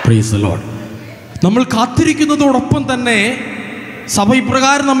 Price the Lord. നമ്മൾ കാത്തിരിക്കുന്നതോടൊപ്പം തന്നെ സഭ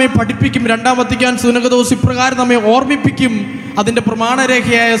ഇപ്രകാരം നമ്മെ പഠിപ്പിക്കും. 2-ാം വത്തിക്കാൻ സുനകദോസ് ഇപ്രകാരം നമ്മെ ഓർമ്മിപ്പിക്കും. അതിൻ്റെ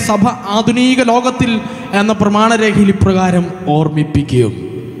പ്രമാണരേഖയായ സഭ ആധുനിക ലോകത്തിൽ എന്ന പ്രമാണരേഖയിൽ ഇപ്രകാരം ഓർമ്മിപ്പിക്കും.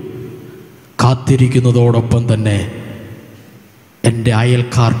 കാത്തിരിക്കുന്നതോടൊപ്പം തന്നെ എൻ്റെ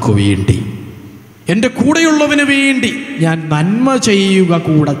അയൽക്കാർക്ക് വേണ്ടി, എൻ്റെ കൂടെയുള്ളവന് വേണ്ടി ഞാൻ നന്മ ചെയ്യുക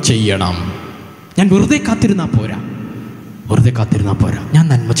കൂടെ ചെയ്യണം. ഞാൻ വെറുതെ കാത്തിരുന്നാൽ പോരാ, ഞാൻ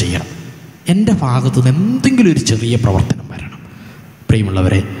നന്മ ചെയ്യണം. എൻ്റെ ഭാഗത്തുനിന്ന് എന്തെങ്കിലും ഒരു ചെറിയ പ്രവർത്തനം വരണം.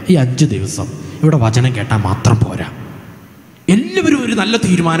 പ്രിയമുള്ളവരെ, ഈ 5 ദിവസം ഇവിടെ വചനം കേട്ടാൽ മാത്രം പോരാ, എല്ലാവരും ഒരു നല്ല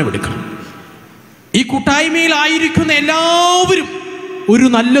തീരുമാനമെടുക്കണം. ഈ കൂട്ടായ്മയിലായിരിക്കുന്ന എല്ലാവരും ഒരു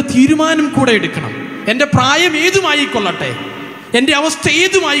നല്ല തീരുമാനം കൂടെ എടുക്കണം. എൻ്റെ പ്രായം ഏതുമായിക്കൊള്ളട്ടെ, എൻ്റെ അവസ്ഥ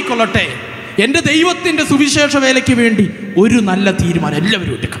ഏതുമായിക്കൊള്ളട്ടെ, എൻ്റെ ദൈവത്തിൻ്റെ സുവിശേഷ വേലയ്ക്ക് വേണ്ടി ഒരു നല്ല തീരുമാനം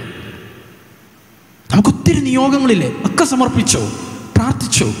എല്ലാവരും എടുക്കണം. നമുക്കൊത്തിരി നിയോഗങ്ങളില്ലേ, ഒക്കെ സമർപ്പിച്ചോ,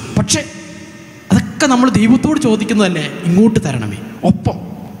 പ്രാർത്ഥിച്ചോ, പക്ഷേ അതൊക്കെ നമ്മൾ ദൈവത്തോട് ചോദിക്കുന്നത് തന്നെ ഇങ്ങോട്ട് തരണമേ. ഒപ്പം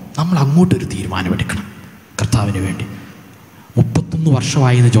നമ്മൾ അങ്ങോട്ടൊരു തീരുമാനമെടുക്കണം കർത്താവിന് വേണ്ടി. 31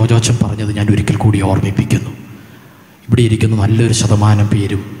 വർഷമായെന്ന് ജോജോച്ചൻ പറഞ്ഞത് ഞാൻ ഒരിക്കൽ കൂടി ഓർമ്മിപ്പിക്കുന്നു. ഇവിടെ ഇരിക്കുന്ന നല്ലൊരു ശതമാനം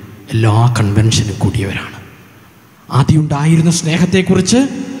പേരും എല്ലാ കൺവെൻഷനും കൂടിയവരാണ്. ആദ്യം ഉണ്ടായിരുന്ന സ്നേഹത്തെക്കുറിച്ച്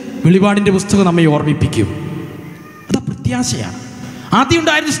വെളിപാടിൻ്റെ പുസ്തകം നമ്മെ ഓർമ്മിപ്പിക്കും. അത് പ്രത്യാശയാണ്. ആദ്യം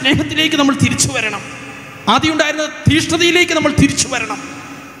ഉണ്ടായിരുന്ന സ്നേഹത്തിലേക്ക് നമ്മൾ തിരിച്ചു വരണം. ആദ്യം ഉണ്ടായിരുന്ന തീഷ്ണതയിലേക്ക് നമ്മൾ തിരിച്ചു വരണം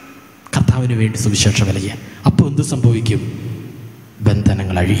കർത്താവിന് വേണ്ടി സുവിശേഷ വേല ചെയ്യാൻ. അപ്പോൾ എന്ത് സംഭവിക്കും?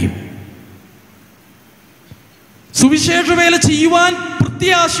 ബന്ധനങ്ങൾ അഴിയും. സുവിശേഷ വേല ചെയ്യുവാൻ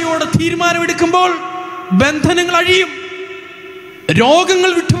പ്രത്യാശയോടെ തീരുമാനമെടുക്കുമ്പോൾ ബന്ധനങ്ങൾ അഴിയും,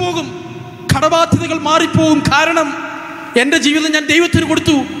 രോഗങ്ങൾ വിട്ടുപോകും, കടബാധ്യതകൾ മാറിപ്പോകും. കാരണം എൻ്റെ ജീവിതം ഞാൻ ദൈവത്തിന്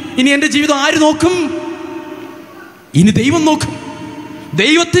കൊടുത്തു. ഇനി എൻ്റെ ജീവിതം ആര് നോക്കും? ഇനി ദൈവം നോക്കും.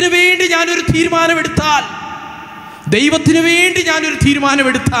 ദൈവത്തിന് വേണ്ടി ഞാനൊരു തീരുമാനമെടുത്താൽ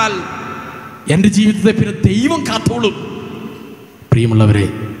എൻ്റെ ജീവിതത്തെ പിന്നെ ദൈവം കാത്തോളും. പ്രിയമുള്ളവരെ,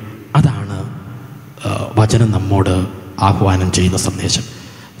 അതാണ് വചനം നമ്മോട് ആഹ്വാനം ചെയ്യുന്ന സന്ദേശം.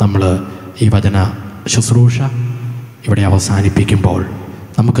 നമ്മൾ ഈ വചന ശുശ്രൂഷ ഇവിടെ അവസാനിപ്പിക്കുമ്പോൾ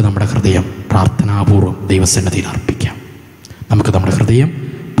നമുക്ക് നമ്മുടെ ഹൃദയം പ്രാർത്ഥനാപൂർവ്വം ദൈവസന്നിധിയിൽ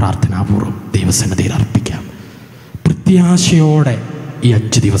അർപ്പിക്കാം. പ്രത്യാശയോടെ ഈ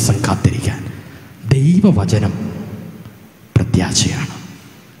 5 ദിവസം കാത്തിരിക്കാൻ. ദൈവവചനം പ്രത്യാശയാണ്.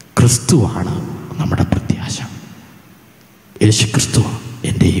 ക്രിസ്തുവാണ് നമ്മുടെ പ്രത്യാശ. യേശുക്രിസ്തു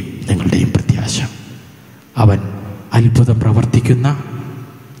എൻ്റെയും നിങ്ങളുടെയും പ്രത്യാശ. അവൻ അത്ഭുതം പ്രവർത്തിക്കുന്ന,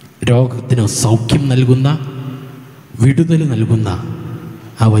 രോഗത്തിന് സൗഖ്യം നൽകുന്ന, വിടുതൽ നൽകുന്ന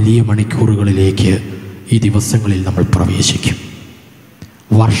ആ വലിയ മണിക്കൂറുകളിലേക്ക് ഈ ദിവസങ്ങളിൽ നമ്മൾ പ്രവേശിക്കും.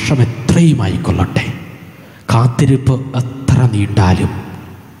 വർഷം എത്രയുമായിക്കൊള്ളട്ടെ, കാത്തിരിപ്പ് എത്ര നീണ്ടാലും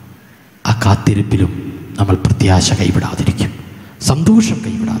ആ കാത്തിരിപ്പിലും നമ്മൾ പ്രത്യാശ കൈവിടാതിരിക്കും, സന്തോഷം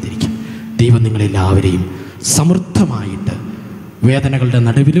കൈവിടാതിരിക്കും. ദൈവം നിങ്ങളെല്ലാവരെയും സമൃദ്ധമായിട്ട് വേദനകളുടെ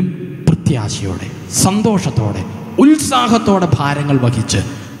നടുവിലും പ്രത്യാശയോടെ, സന്തോഷത്തോടെ, ഉത്സാഹത്തോടെ ഭാരങ്ങൾ വഹിച്ച്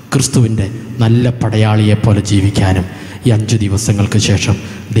ക്രിസ്തുവിൻ്റെ നല്ല പടയാളിയെപ്പോലെ ജീവിക്കാനും ഈ 5 ദിവസങ്ങൾക്ക് ശേഷം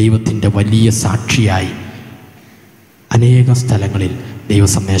ദൈവത്തിൻ്റെ വലിയ സാക്ഷിയായി അനേകം സ്ഥലങ്ങളിൽ ദൈവ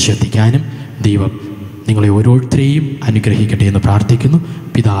സന്ദേശം എത്തിക്കാനും ദൈവം നിങ്ങളെ ഓരോരുത്തരെയും അനുഗ്രഹിക്കട്ടെ എന്ന് പ്രാർത്ഥിക്കുന്നു.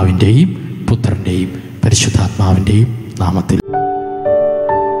 പിതാവിൻ്റെയും പുത്രൻ്റെയും പരിശുദ്ധാത്മാവിൻ്റെയും നാമത്തിൽ.